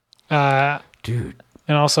I mean? Dude.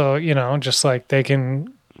 And also, just like they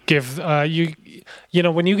can give when you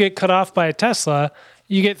get cut off by a Tesla,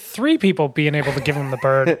 you get 3 people being able to give them the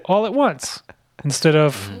bird all at once. instead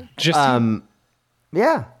of just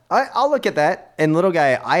Yeah, I'll look at that. And little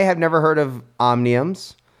guy, I have never heard of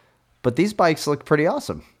Omniums, but these bikes look pretty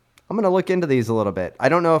awesome. I'm going to look into these a little bit. I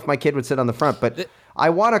don't know if my kid would sit on the front, but I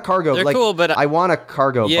want a cargo. They're cool, but I want a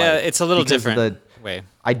cargo bike. Yeah, it's a little different.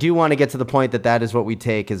 I do want to get to the point that is what we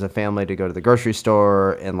take as a family to go to the grocery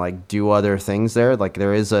store and like do other things there. Like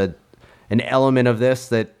there is an element of this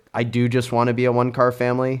that I do just want to be a one car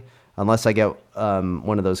family unless I get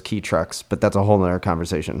one of those key trucks, but that's a whole nother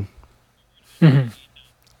conversation. Mm-hmm.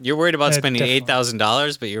 You're worried about spending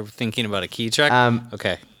 $8,000, but you're thinking about a key truck?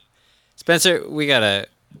 Okay. Spencer, we gotta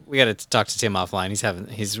talk to Tim offline.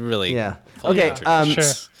 He's really Okay.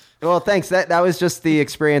 Sure. Well, thanks. That was just the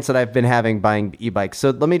experience that I've been having buying e-bikes.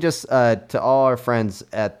 So let me just to all our friends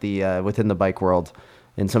at the within the bike world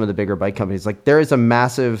and some of the bigger bike companies, like there is a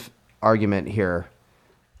massive argument here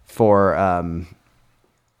for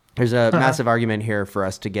massive argument here for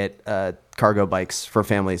us to get cargo bikes for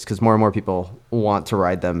families because more and more people want to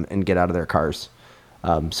ride them and get out of their cars.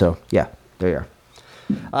 So yeah, there you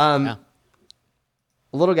are.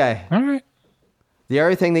 Little guy. All right. The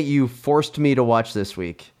other thing that you forced me to watch this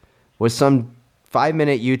week was some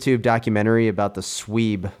 5-minute YouTube documentary about the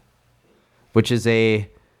Sweeb, which is a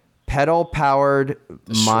pedal-powered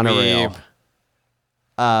monorail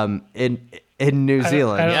in New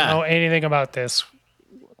Zealand. I don't know anything about this.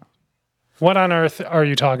 What on earth are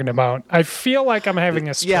you talking about? I feel like I'm having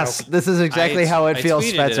a stroke. Yes, this is exactly how it feels,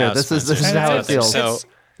 Spencer. This is how it feels.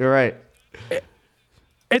 You're right.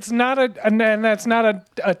 It's not and that's not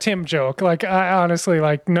a Tim joke. Like I honestly,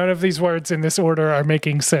 like none of these words in this order are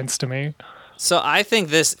making sense to me. So I think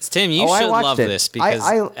this, Tim, you should love this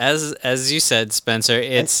because as you said, Spencer,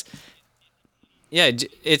 it's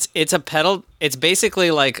a pedal. It's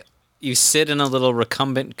basically like you sit in a little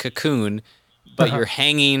recumbent cocoon, but you're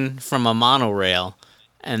hanging from a monorail,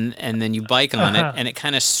 and then you bike on it, and it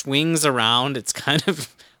kind of swings around. It's kind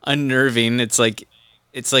of unnerving. It's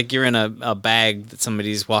like you're in a bag that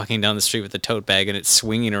somebody's walking down the street with a tote bag, and it's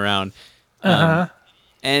swinging around.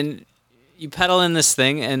 And you pedal in this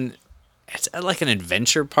thing, and it's like an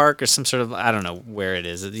adventure park or some sort of, I don't know where it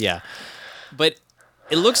is. Yeah. But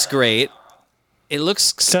it looks great. It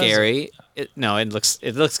looks scary. It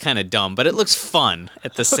looks kind of dumb, but it looks fun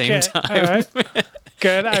at the same time. All right.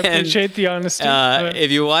 Good. I appreciate the honesty.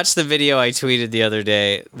 If you watch the video I tweeted the other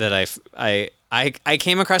day that I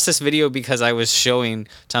came across this video because I was showing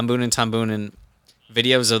Tom Boonen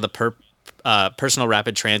videos of the personal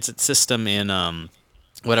rapid transit system in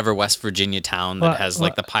whatever West Virginia town that has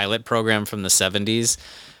like the pilot program from the 70s.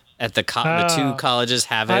 At the two colleges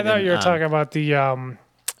have it. I thought you were talking about the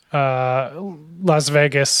Las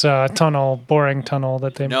Vegas boring tunnel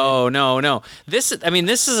that they made. No. This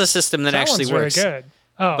is a system that actually works. Very good.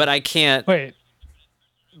 Oh, but I can't wait.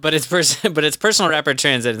 But it's personal rapid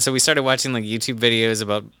transit, and so we started watching like YouTube videos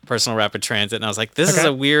about personal rapid transit, and I was like, this is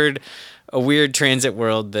a weird transit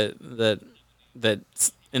world that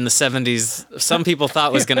in the 70s some people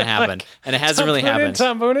thought was going to happen, and it hasn't really happened.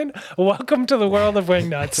 Tom Boonen, welcome to the world of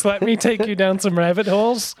Wingnuts. Let me take you down some rabbit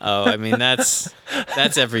holes. Oh, I mean that's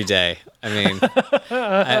every day. I mean,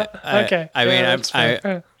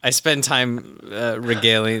 I spend time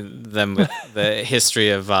regaling them with the history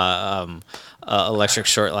of electric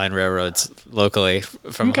short line railroads locally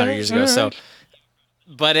from 100 years ago. Right. So,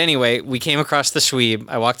 but anyway, we came across the Schweeb.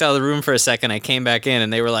 I walked out of the room for a second. I came back in,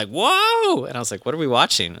 and they were like, "Whoa!" And I was like, "What are we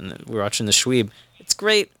watching?" And we were watching the Schweeb. It's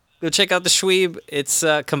great. Go check out the Schweeb. It's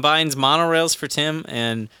combines monorails for Tim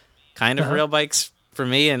and kind of rail bikes for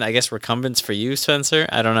me, and I guess recumbents for you, Spencer.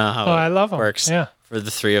 I don't know how it works for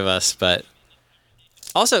the three of us, but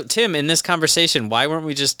also, Tim, in this conversation, why weren't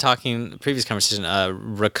we just talking the previous conversation,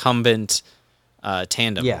 recumbent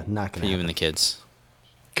tandem not for you and the kids?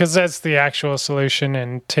 Because that's the actual solution,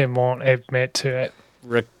 and Tim won't admit to it.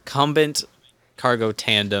 Recumbent cargo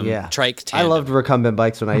tandem, trike tandem. I loved recumbent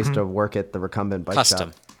bikes when I used to work at the recumbent bike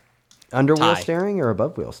Custom. shop. Under-wheel steering or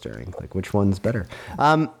above-wheel steering? Like, which one's better?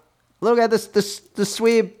 Little guy, this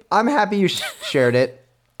Sweeb, I'm happy you shared it.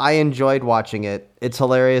 I enjoyed watching it. It's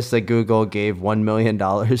hilarious that Google gave $1 million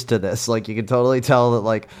to this. Like, you can totally tell that,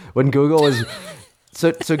 like, when Google was...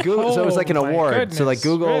 So Google, so it was like an award. Goodness, so, like,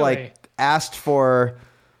 Google, like, asked for...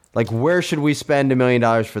 Like, where should we spend $1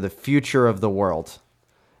 million for the future of the world?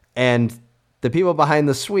 And the people behind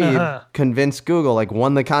the Sweeb convinced Google, like,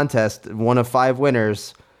 won the contest, one of 5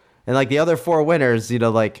 winners. And, like, the other 4 winners,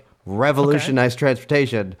 like, revolutionized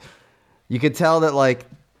transportation. You could tell that, like,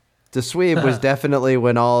 the Sweeb was definitely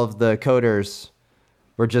when all of the coders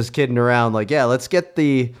were just kidding around. Like, yeah, let's get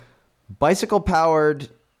the bicycle-powered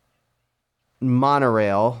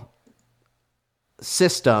monorail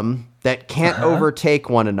system that can't overtake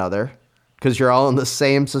one another because you're all on the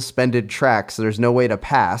same suspended track, so there's no way to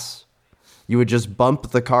pass. You would just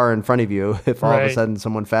bump the car in front of you if all of a sudden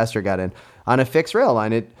someone faster got in. On a fixed rail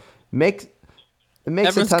line, it makes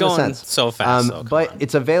Everyone's a ton going of sense. so fast, but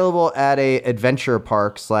it's available at a adventure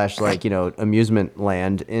park / amusement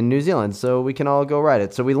land in New Zealand, so we can all go ride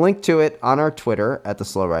it. So we link to it on our Twitter at the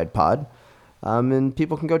Slow Ride Pod, and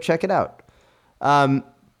people can go check it out.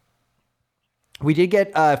 We did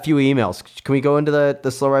get a few emails. Can we go into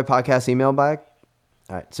the Slow Ride Podcast email bag?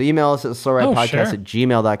 All right, so email us at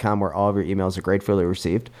slowridepodcast@gmail.com, where all of your emails are gratefully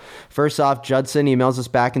received. First off, Judson emails us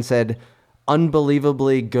back and said,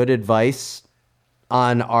 unbelievably good advice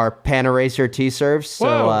on our Paneracer T-serves.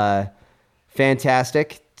 So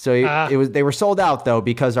fantastic. So they were sold out though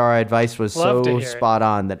because our advice was so spot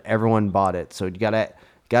on that everyone bought it. So you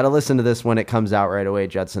gotta listen to this when it comes out right away,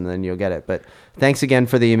 Judson, and then you'll get it. But thanks again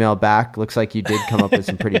for the email back. Looks like you did come up with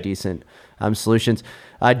some pretty decent solutions.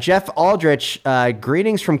 Jeff Aldrich,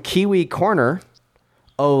 greetings from Kiwi Corner.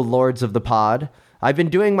 Oh, lords of the pod. I've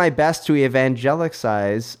been doing my best to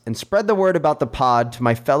evangelicize and spread the word about the pod to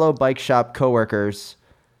my fellow bike shop coworkers.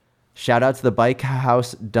 Shout out to the Bike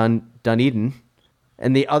House Dunedin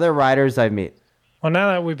and the other riders I meet. Well, now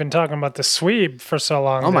that we've been talking about the Sweeb for so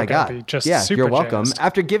long, oh my God. You're welcome. Jazzed.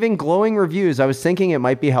 After giving glowing reviews, I was thinking it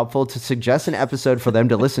might be helpful to suggest an episode for them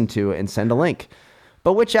to listen to and send a link.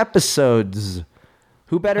 But which episodes?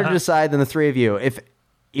 Who better to decide than the three of you? If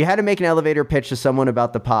you had to make an elevator pitch to someone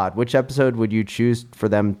about the pod, which episode would you choose for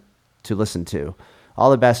them to listen to? All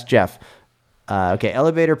the best, Jeff. Okay,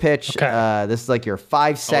 elevator pitch. Okay. This is like your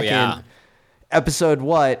 5-second episode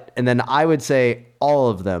what? And then I would say all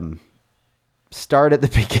of them. Start at the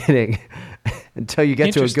beginning until you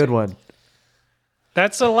get to a good one.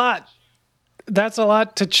 That's a lot. That's a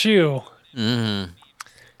lot to chew. Mm-hmm.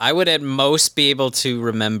 I would at most be able to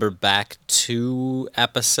remember back 2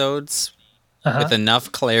 episodes with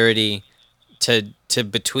enough clarity to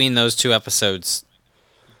between those 2 episodes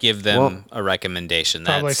give them a recommendation.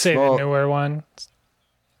 Probably say the newer one.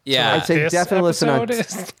 Yeah. I'd say definitely listen on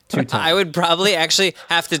 2 times. I would probably actually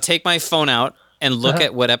have to take my phone out and look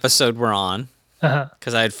at what episode we're on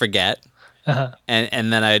because I'd forget.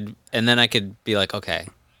 And then I could be like, okay,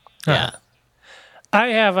 yeah. I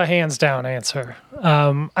have a hands down answer.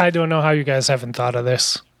 I don't know how you guys haven't thought of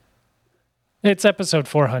this. It's episode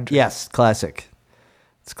 400. Yes, classic.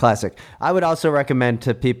 It's classic. I would also recommend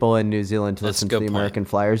to people in New Zealand to listen to the American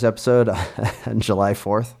Flyers episode on July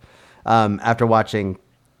 4th after watching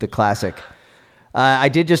the classic. I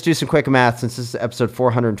did just do some quick math. Since this is episode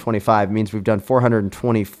 425, it means we've done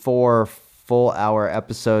 424 full-hour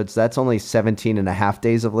episodes. That's only 17 and a half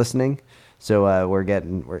days of listening. So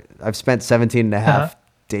I've spent 17 and a half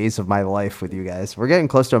days of my life with you guys. We're getting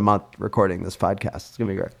close to a month recording this podcast. It's going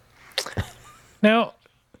to be great. Now,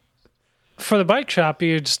 for the bike shop,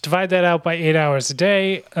 you just divide that out by 8 hours a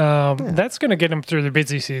day. That's going to get them through the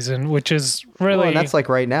busy season, which is really and that's like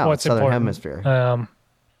right now, what's Southern important. Hemisphere.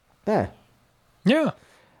 Yeah.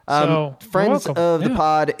 So, friends of the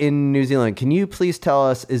pod in New Zealand, can you please tell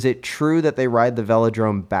us, is it true that they ride the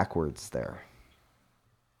velodrome backwards there?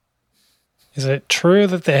 Is it true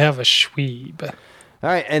that they have a Schweeb? All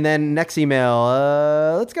right, and then next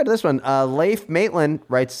email. Let's go to this one. Leif Maitland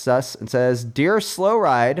writes us and says, Dear Slow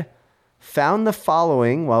Ride, found the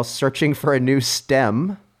following while searching for a new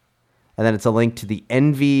stem. And then it's a link to the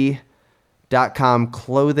envy.com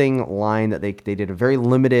clothing line that they did a very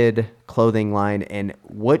limited clothing line. And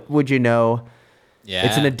what would you know? Yeah.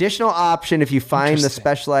 It's an additional option if you find the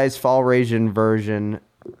specialized fall raisin version,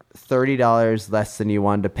 $30 less than you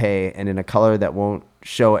wanted to pay, and in a color that won't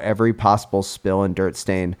show every possible spill and dirt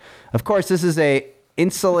stain. Of course, this is a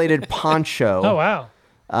insulated poncho. Oh, wow.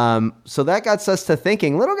 So that got us to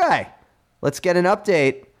thinking, little guy, let's get an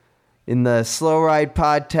update in the Slow Ride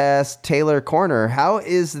Podcast Taylor Corner. How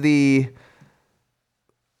is the...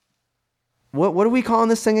 What are we calling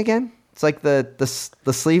this thing again? It's like the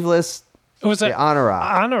sleeveless... It was an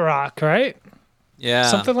anorak, right? Yeah.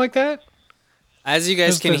 Something like that? As you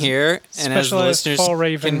guys can hear, and as the listeners Fall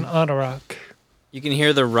Raven anorak. You can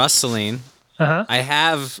hear the rustling. Uh-huh. I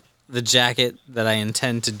have the jacket that I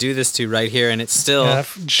intend to do this to right here, and it's still... Yeah,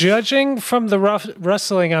 judging from the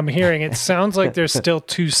rustling I'm hearing, it sounds like there's still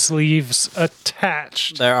 2 sleeves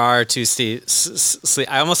attached. There are 2 sleeves.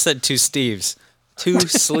 I almost said 2 Steves. 2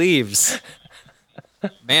 sleeves.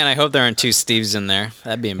 Man, I hope there aren't 2 Steves in there.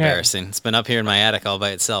 That'd be embarrassing. It's been up here in my attic all by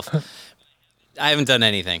itself. I haven't done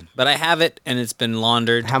anything, but I have it, and it's been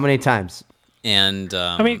laundered. How many times? And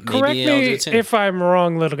I mean, correct me if I'm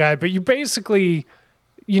wrong, little guy, but you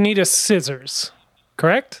need a scissors,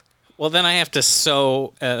 correct? Well, then I have to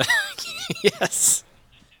sew. Yes.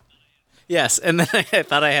 Yes, and then I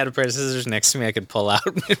thought I had a pair of scissors next to me I could pull out,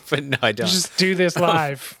 but no, I don't. Just do this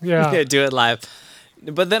live. Yeah. Yeah, do it live.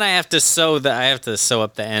 But then I have to sew up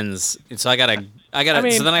the ends. So I gotta. So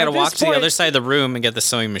then I gotta walk to the other side of the room and get the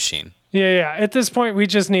sewing machine. Yeah. At this point, we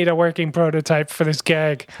just need a working prototype for this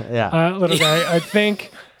gag. Yeah. Little guy. I think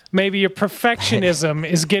maybe your perfectionism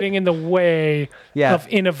is getting in the way of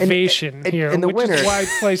innovation here, in the which winter, is why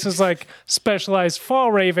places like Specialized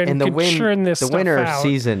Fall Raven can churn this stuff out.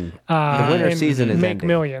 Season, the winter season is make ending,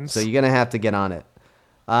 millions. so you're going to have to get on it.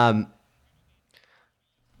 Yeah,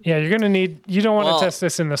 you're going to need... You don't want to test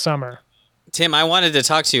this in the summer. Tim, I wanted to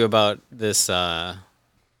talk to you about this... What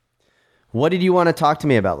did you want to talk to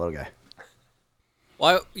me about, little guy?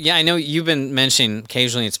 Well, yeah, I know you've been mentioning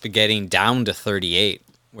occasionally it's been getting down to 38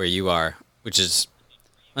 where you are, which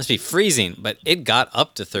must be freezing, but it got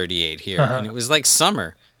up to 38 here, and it was like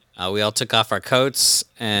summer. We all took off our coats,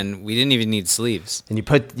 and we didn't even need sleeves. And you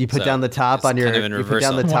put down the top on your on your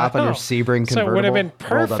Sebring convertible. So it would have been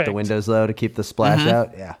perfect. Rolled up the windows low to keep the splash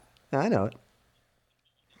out. Yeah, I know it.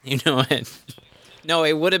 You know it. No,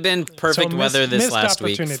 it would have been perfect weather this last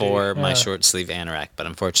week for my short sleeve anorak, but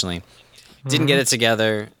unfortunately, didn't get it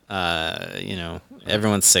together.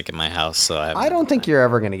 Everyone's sick at my house, so I don't think you're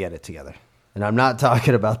ever going to get it together. And I'm not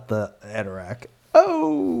talking about the anorak.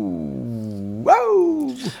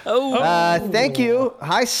 Thank you.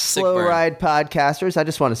 Hi, Slow Ride podcasters. I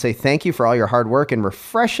just want to say thank you for all your hard work and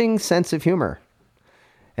refreshing sense of humor.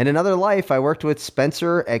 In another life, I worked with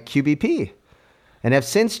Spencer at QBP and have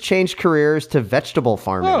since changed careers to vegetable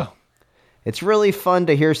farming. It's really fun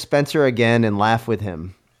to hear Spencer again and laugh with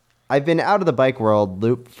him. I've been out of the bike world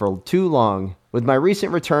loop for too long. With my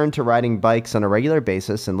recent return to riding bikes on a regular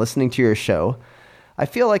basis and listening to your show, I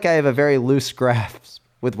feel like I have a very loose grasp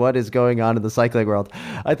with what is going on in the cycling world.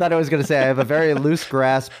 I thought I was going to say I have a very loose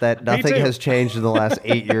grasp that nothing has changed in the last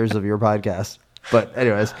 8 years of your podcast. But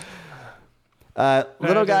anyways,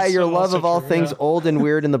 little guy, your love of all things old and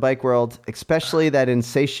weird in the bike world, especially that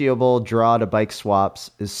insatiable draw to bike swaps,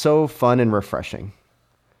 is so fun and refreshing.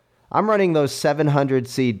 I'm running those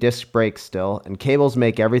 700C disc brakes still, and cables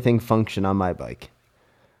make everything function on my bike.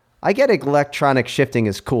 I get electronic shifting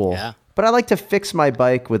is cool, but I like to fix my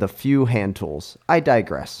bike with a few hand tools. I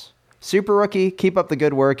digress. Super Rookie, keep up the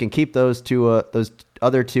good work and keep those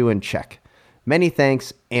other two in check. Many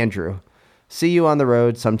thanks, Andrew. See you on the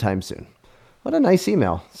road sometime soon. What a nice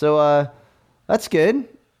email. So that's good.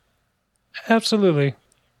 Absolutely.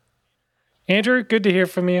 Andrew, good to hear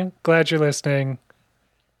from you. Glad you're listening.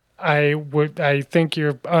 I think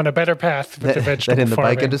you're on a better path with the vegetable than in the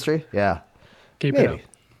farming. bike industry? Yeah. Keep it up.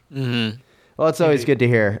 Mm-hmm. Well, it's always good to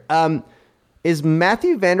hear. Is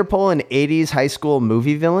Matthew Vanderpool an 80s high school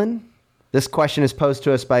movie villain? This question is posed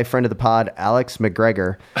to us by a friend of the pod, Alex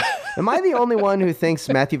McGregor. Am I the only one who thinks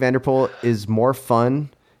Matthew Vanderpool is more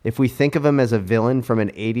fun if we think of him as a villain from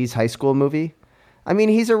an 80s high school movie? I mean,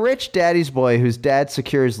 he's a rich daddy's boy whose dad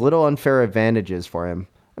secures little unfair advantages for him.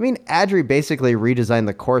 I mean, Adri basically redesigned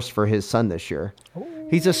the course for his son this year.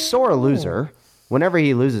 He's a sore loser. Whenever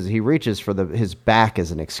he loses, he reaches for his back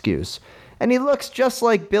as an excuse. And he looks just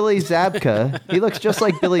like Billy Zabka. He looks just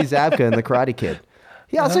like Billy Zabka in The Karate Kid.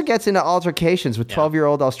 He also gets into altercations with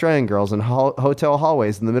 12-year-old Australian girls in hotel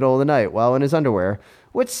hallways in the middle of the night while in his underwear,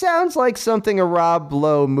 which sounds like something a Rob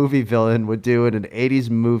Lowe movie villain would do in an 80s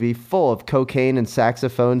movie full of cocaine and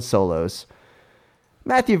saxophone solos.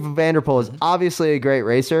 Matthew Vanderpool is obviously a great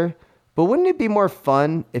racer, but wouldn't it be more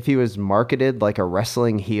fun if he was marketed like a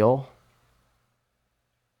wrestling heel?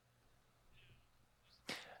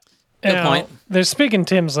 Good point. They're speaking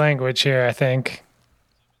Tim's language here, I think.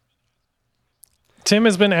 Tim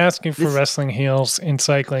has been asking for wrestling heels in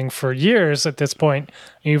cycling for years at this point.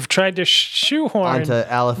 You've tried to shoehorn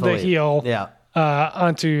onto the heel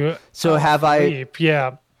onto Philippe.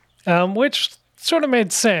 Yeah. Which sort of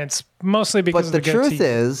made sense, mostly because of the goatee. But the truth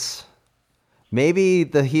is, maybe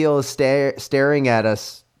the heel is staring at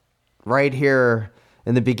us right here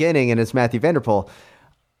in the beginning, and it's Matthew Vanderpool.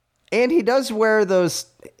 And he does wear those...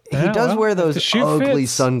 ugly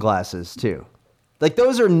sunglasses too. Like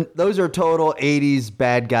those are total 80s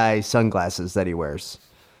bad guy sunglasses that he wears.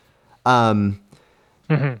 The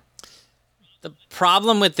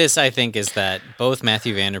problem with this, I think, is that both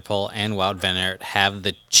Matthew Vanderpool and Wout van Aert have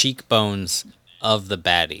the cheekbones of the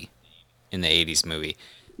baddie in the 80s movie.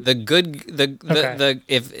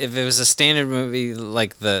 If it was a standard movie,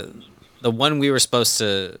 like the one we were supposed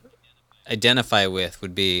to identify with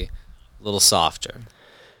would be a little softer.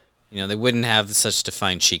 You know, they wouldn't have such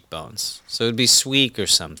defined cheekbones. So it would be Sweek or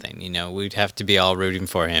something, you know. We'd have to be all rooting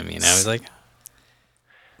for him, you know. It's like...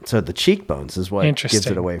 So the cheekbones is what gives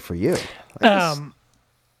Interesting. it away for you.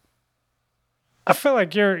 I feel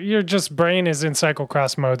like your just brain is in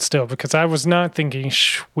cyclocross mode still, because I was not thinking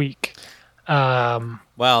Schweik.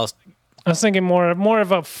 Well, I was thinking more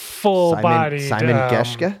of a full-bodied Simon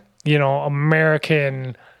Geschke?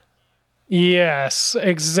 American. Yes,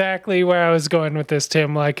 exactly where I was going with this,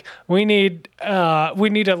 Tim. Like we need a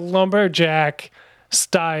lumberjack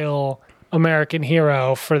style American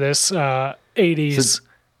hero for this 80s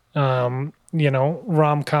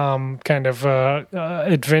rom-com kind of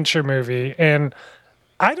adventure movie. And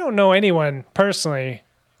I don't know anyone personally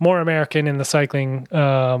more American in the cycling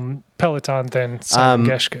peloton than Simon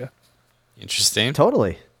Geschke. interesting.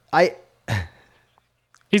 Totally.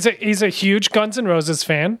 He's a huge Guns N' Roses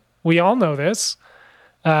fan. We all know this.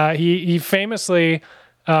 He famously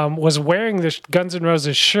was wearing this Guns N'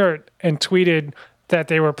 Roses shirt and tweeted that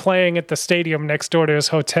they were playing at the stadium next door to his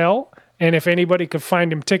hotel, and if anybody could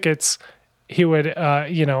find him tickets, he would,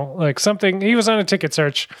 like something. He was on a ticket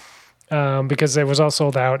search because it was all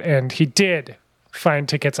sold out, and he did find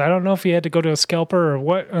tickets. I don't know if he had to go to a scalper or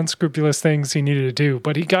what unscrupulous things he needed to do,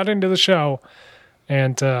 but he got into the show,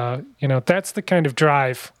 and that's the kind of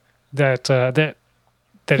drive that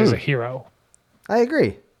is a hero. I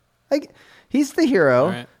agree. He's the hero.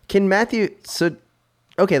 All right. Can Matthew... So,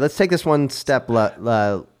 okay, let's take this one step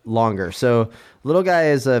longer. So, little guy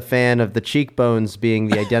is a fan of the cheekbones being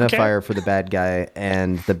the identifier for the bad guy,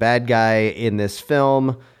 and the bad guy in this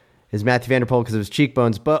film is Matthew Van Der Poel because of his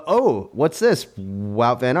cheekbones. But, what's this?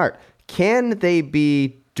 Wout Van Aert. Can they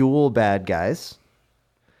be dual bad guys?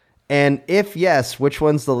 And if yes, which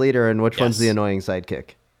one's the leader and which one's the annoying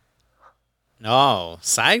sidekick? No,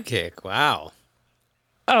 sidekick. Wow.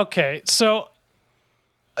 Okay, so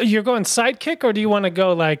you're going sidekick, or do you want to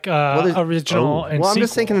go like original and Well, I'm sequel?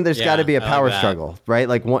 just thinking that there's got to be a I like power that. struggle, right?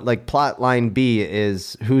 Like plot line B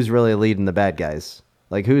is who's really leading the bad guys.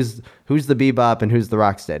 Like who's the Bebop and who's the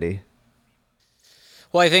Rocksteady.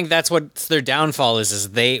 Well, I think that's what their downfall is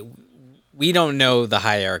we don't know the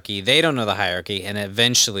hierarchy. They don't know the hierarchy, and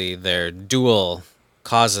eventually their duel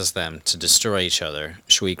causes them to destroy each other.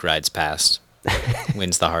 Schweik rides past,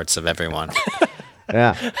 wins the hearts of everyone.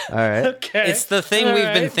 Yeah. All right. Okay. It's the thing All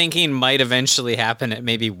we've been right. thinking might eventually happen at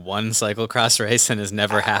maybe one cyclocross race and has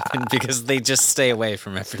never happened because they just stay away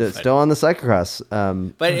from everybody. Still on the cyclocross.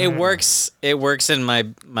 But it works. It works in my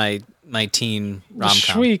teen rom-com.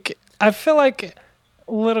 Schweik, I feel like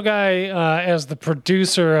little guy as the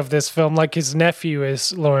producer of this film, like his nephew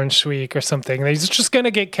is Lauren Schweik or something. He's just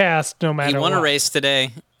gonna get cast no matter He won what. a race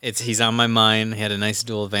today. He's on my mind. He had a nice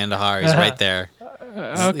duel with Van der Haar. He's right there.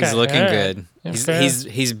 He's looking all right. good. Yeah, He's fair.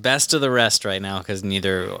 he's best of the rest right now because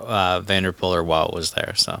neither Van der Poel or Wout was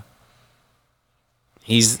there. So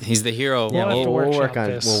he's the hero. Yeah, we'll we'll work workshop on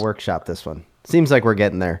this. we'll workshop this one. Seems like we're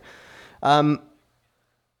getting there. Little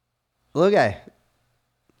guy.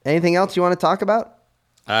 Anything else you want to talk about?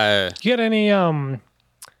 You got any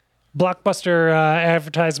blockbuster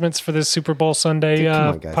advertisements for this Super Bowl Sunday Dude, come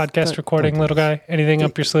on, guys. podcast Don't recording, do little this. guy? Anything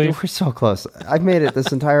up your sleeve? We're so close. I've made it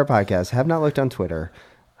this entire podcast. Have not looked on Twitter.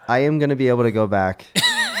 I am going to be able to go back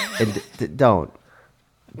and don't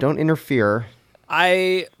interfere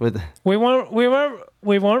with. We won't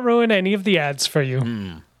ruin any of the ads for you.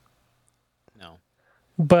 No.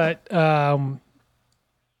 But I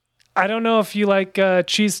don't know if you like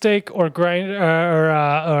cheesesteak or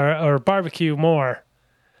or barbecue more.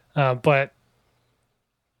 But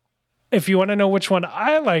if you want to know which one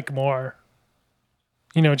I like more,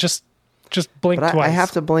 just blink But twice. I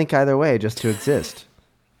have to blink either way just to exist.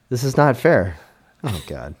 This is not fair. Oh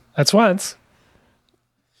God. That's once.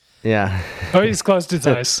 Yeah. Oh, he's closed his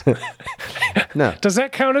eyes. No. Does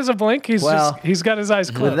that count as a blink? He's got his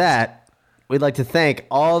eyes closed. With that, we'd like to thank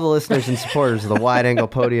all the listeners and supporters of the Wide Angle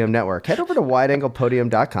Podium Network. Head over to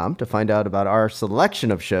wideanglepodium.com to find out about our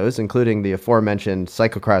selection of shows, including the aforementioned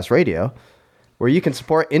Cyclocross Radio, where you can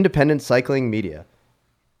support independent cycling media.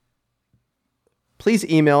 Please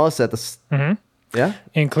email us at the... Yeah?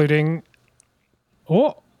 including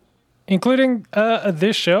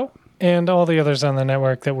this show and all the others on the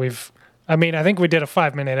network that we've. I think we did a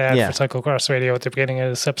 5-minute ad Yeah. for Cyclocross Radio at the beginning of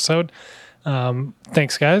this episode.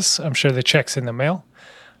 Thanks, guys. I'm sure the check's in the mail.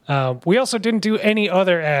 We also didn't do any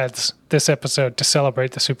other ads this episode to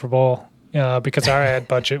celebrate the Super Bowl because our ad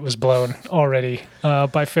budget was blown already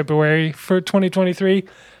by February for 2023.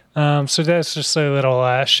 So that's just a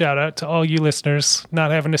little shout out to all you listeners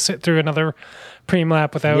not having to sit through another preem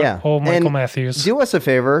lap without old Michael And Matthews. Do us a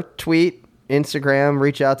favor. Tweet, Instagram,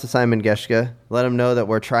 reach out to Simon Geschke. Let him know that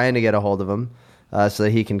we're trying to get a hold of him so that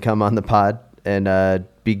he can come on the pod and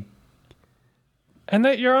be... And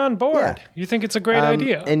that you're on board. Yeah. You think it's a great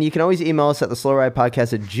idea. And you can always email us at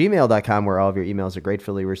theslowridepodcast@gmail.com, where all of your emails are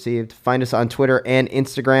gratefully received. Find us on Twitter and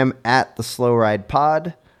Instagram at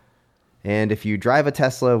theslowridepod. And if you drive a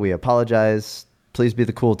Tesla, we apologize. Please be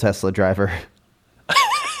the cool Tesla driver.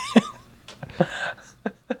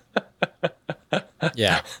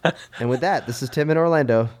 Yeah. And with that, this is Tim in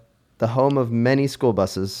Orlando, the home of many school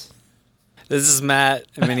buses. This is Matt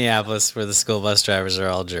in Minneapolis, where the school bus drivers are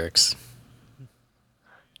all jerks.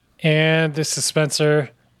 And this is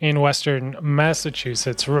Spencer in Western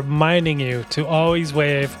Massachusetts, reminding you to always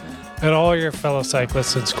wave at all your fellow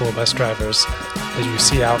cyclists and school bus drivers that you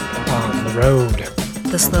see out on the road.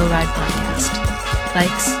 The Slow Ride Podcast.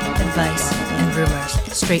 Bikes, advice, and rumors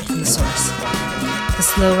straight from the source.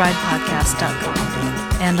 TheSlowRidePodcast.com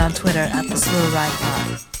and on Twitter at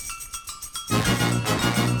TheSlowRidePod.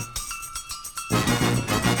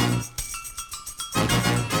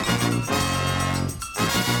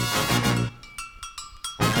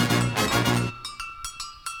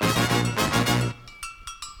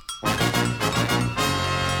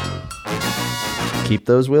 Keep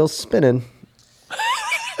those wheels spinning.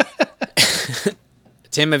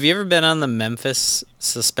 Tim, have you ever been on the Memphis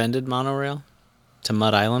suspended monorail to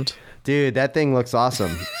Mud Island? Dude, that thing looks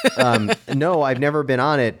awesome. No, I've never been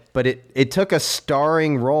on it, but it took a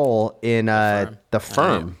starring role in The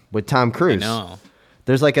Firm with Tom Cruise. I know.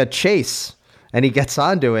 There's like a chase, and he gets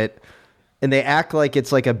onto it, and they act like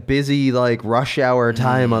it's like a busy like rush hour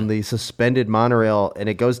time on the suspended monorail, and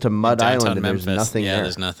it goes to Mud Island, and Memphis. there's nothing there.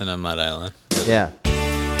 There's nothing on Mud Island. Yeah.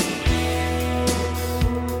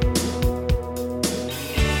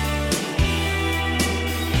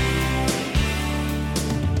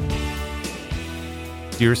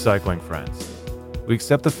 Dear cycling friends, we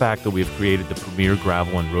accept the fact that we have created the premier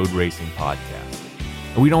gravel and road racing podcast,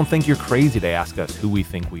 and we don't think you're crazy to ask us who we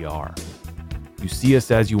think we are. You see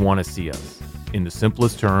us as you want to see us, in the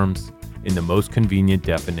simplest terms, in the most convenient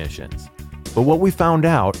definitions. But what we found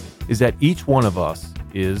out is that each one of us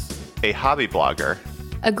is a hobby blogger,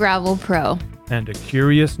 a gravel pro, and a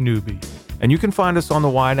curious newbie. And you can find us on the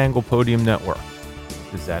Wide Angle Podium Network.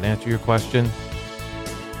 Does that answer your question?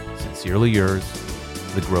 Sincerely yours,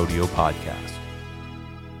 the Grodio Podcast.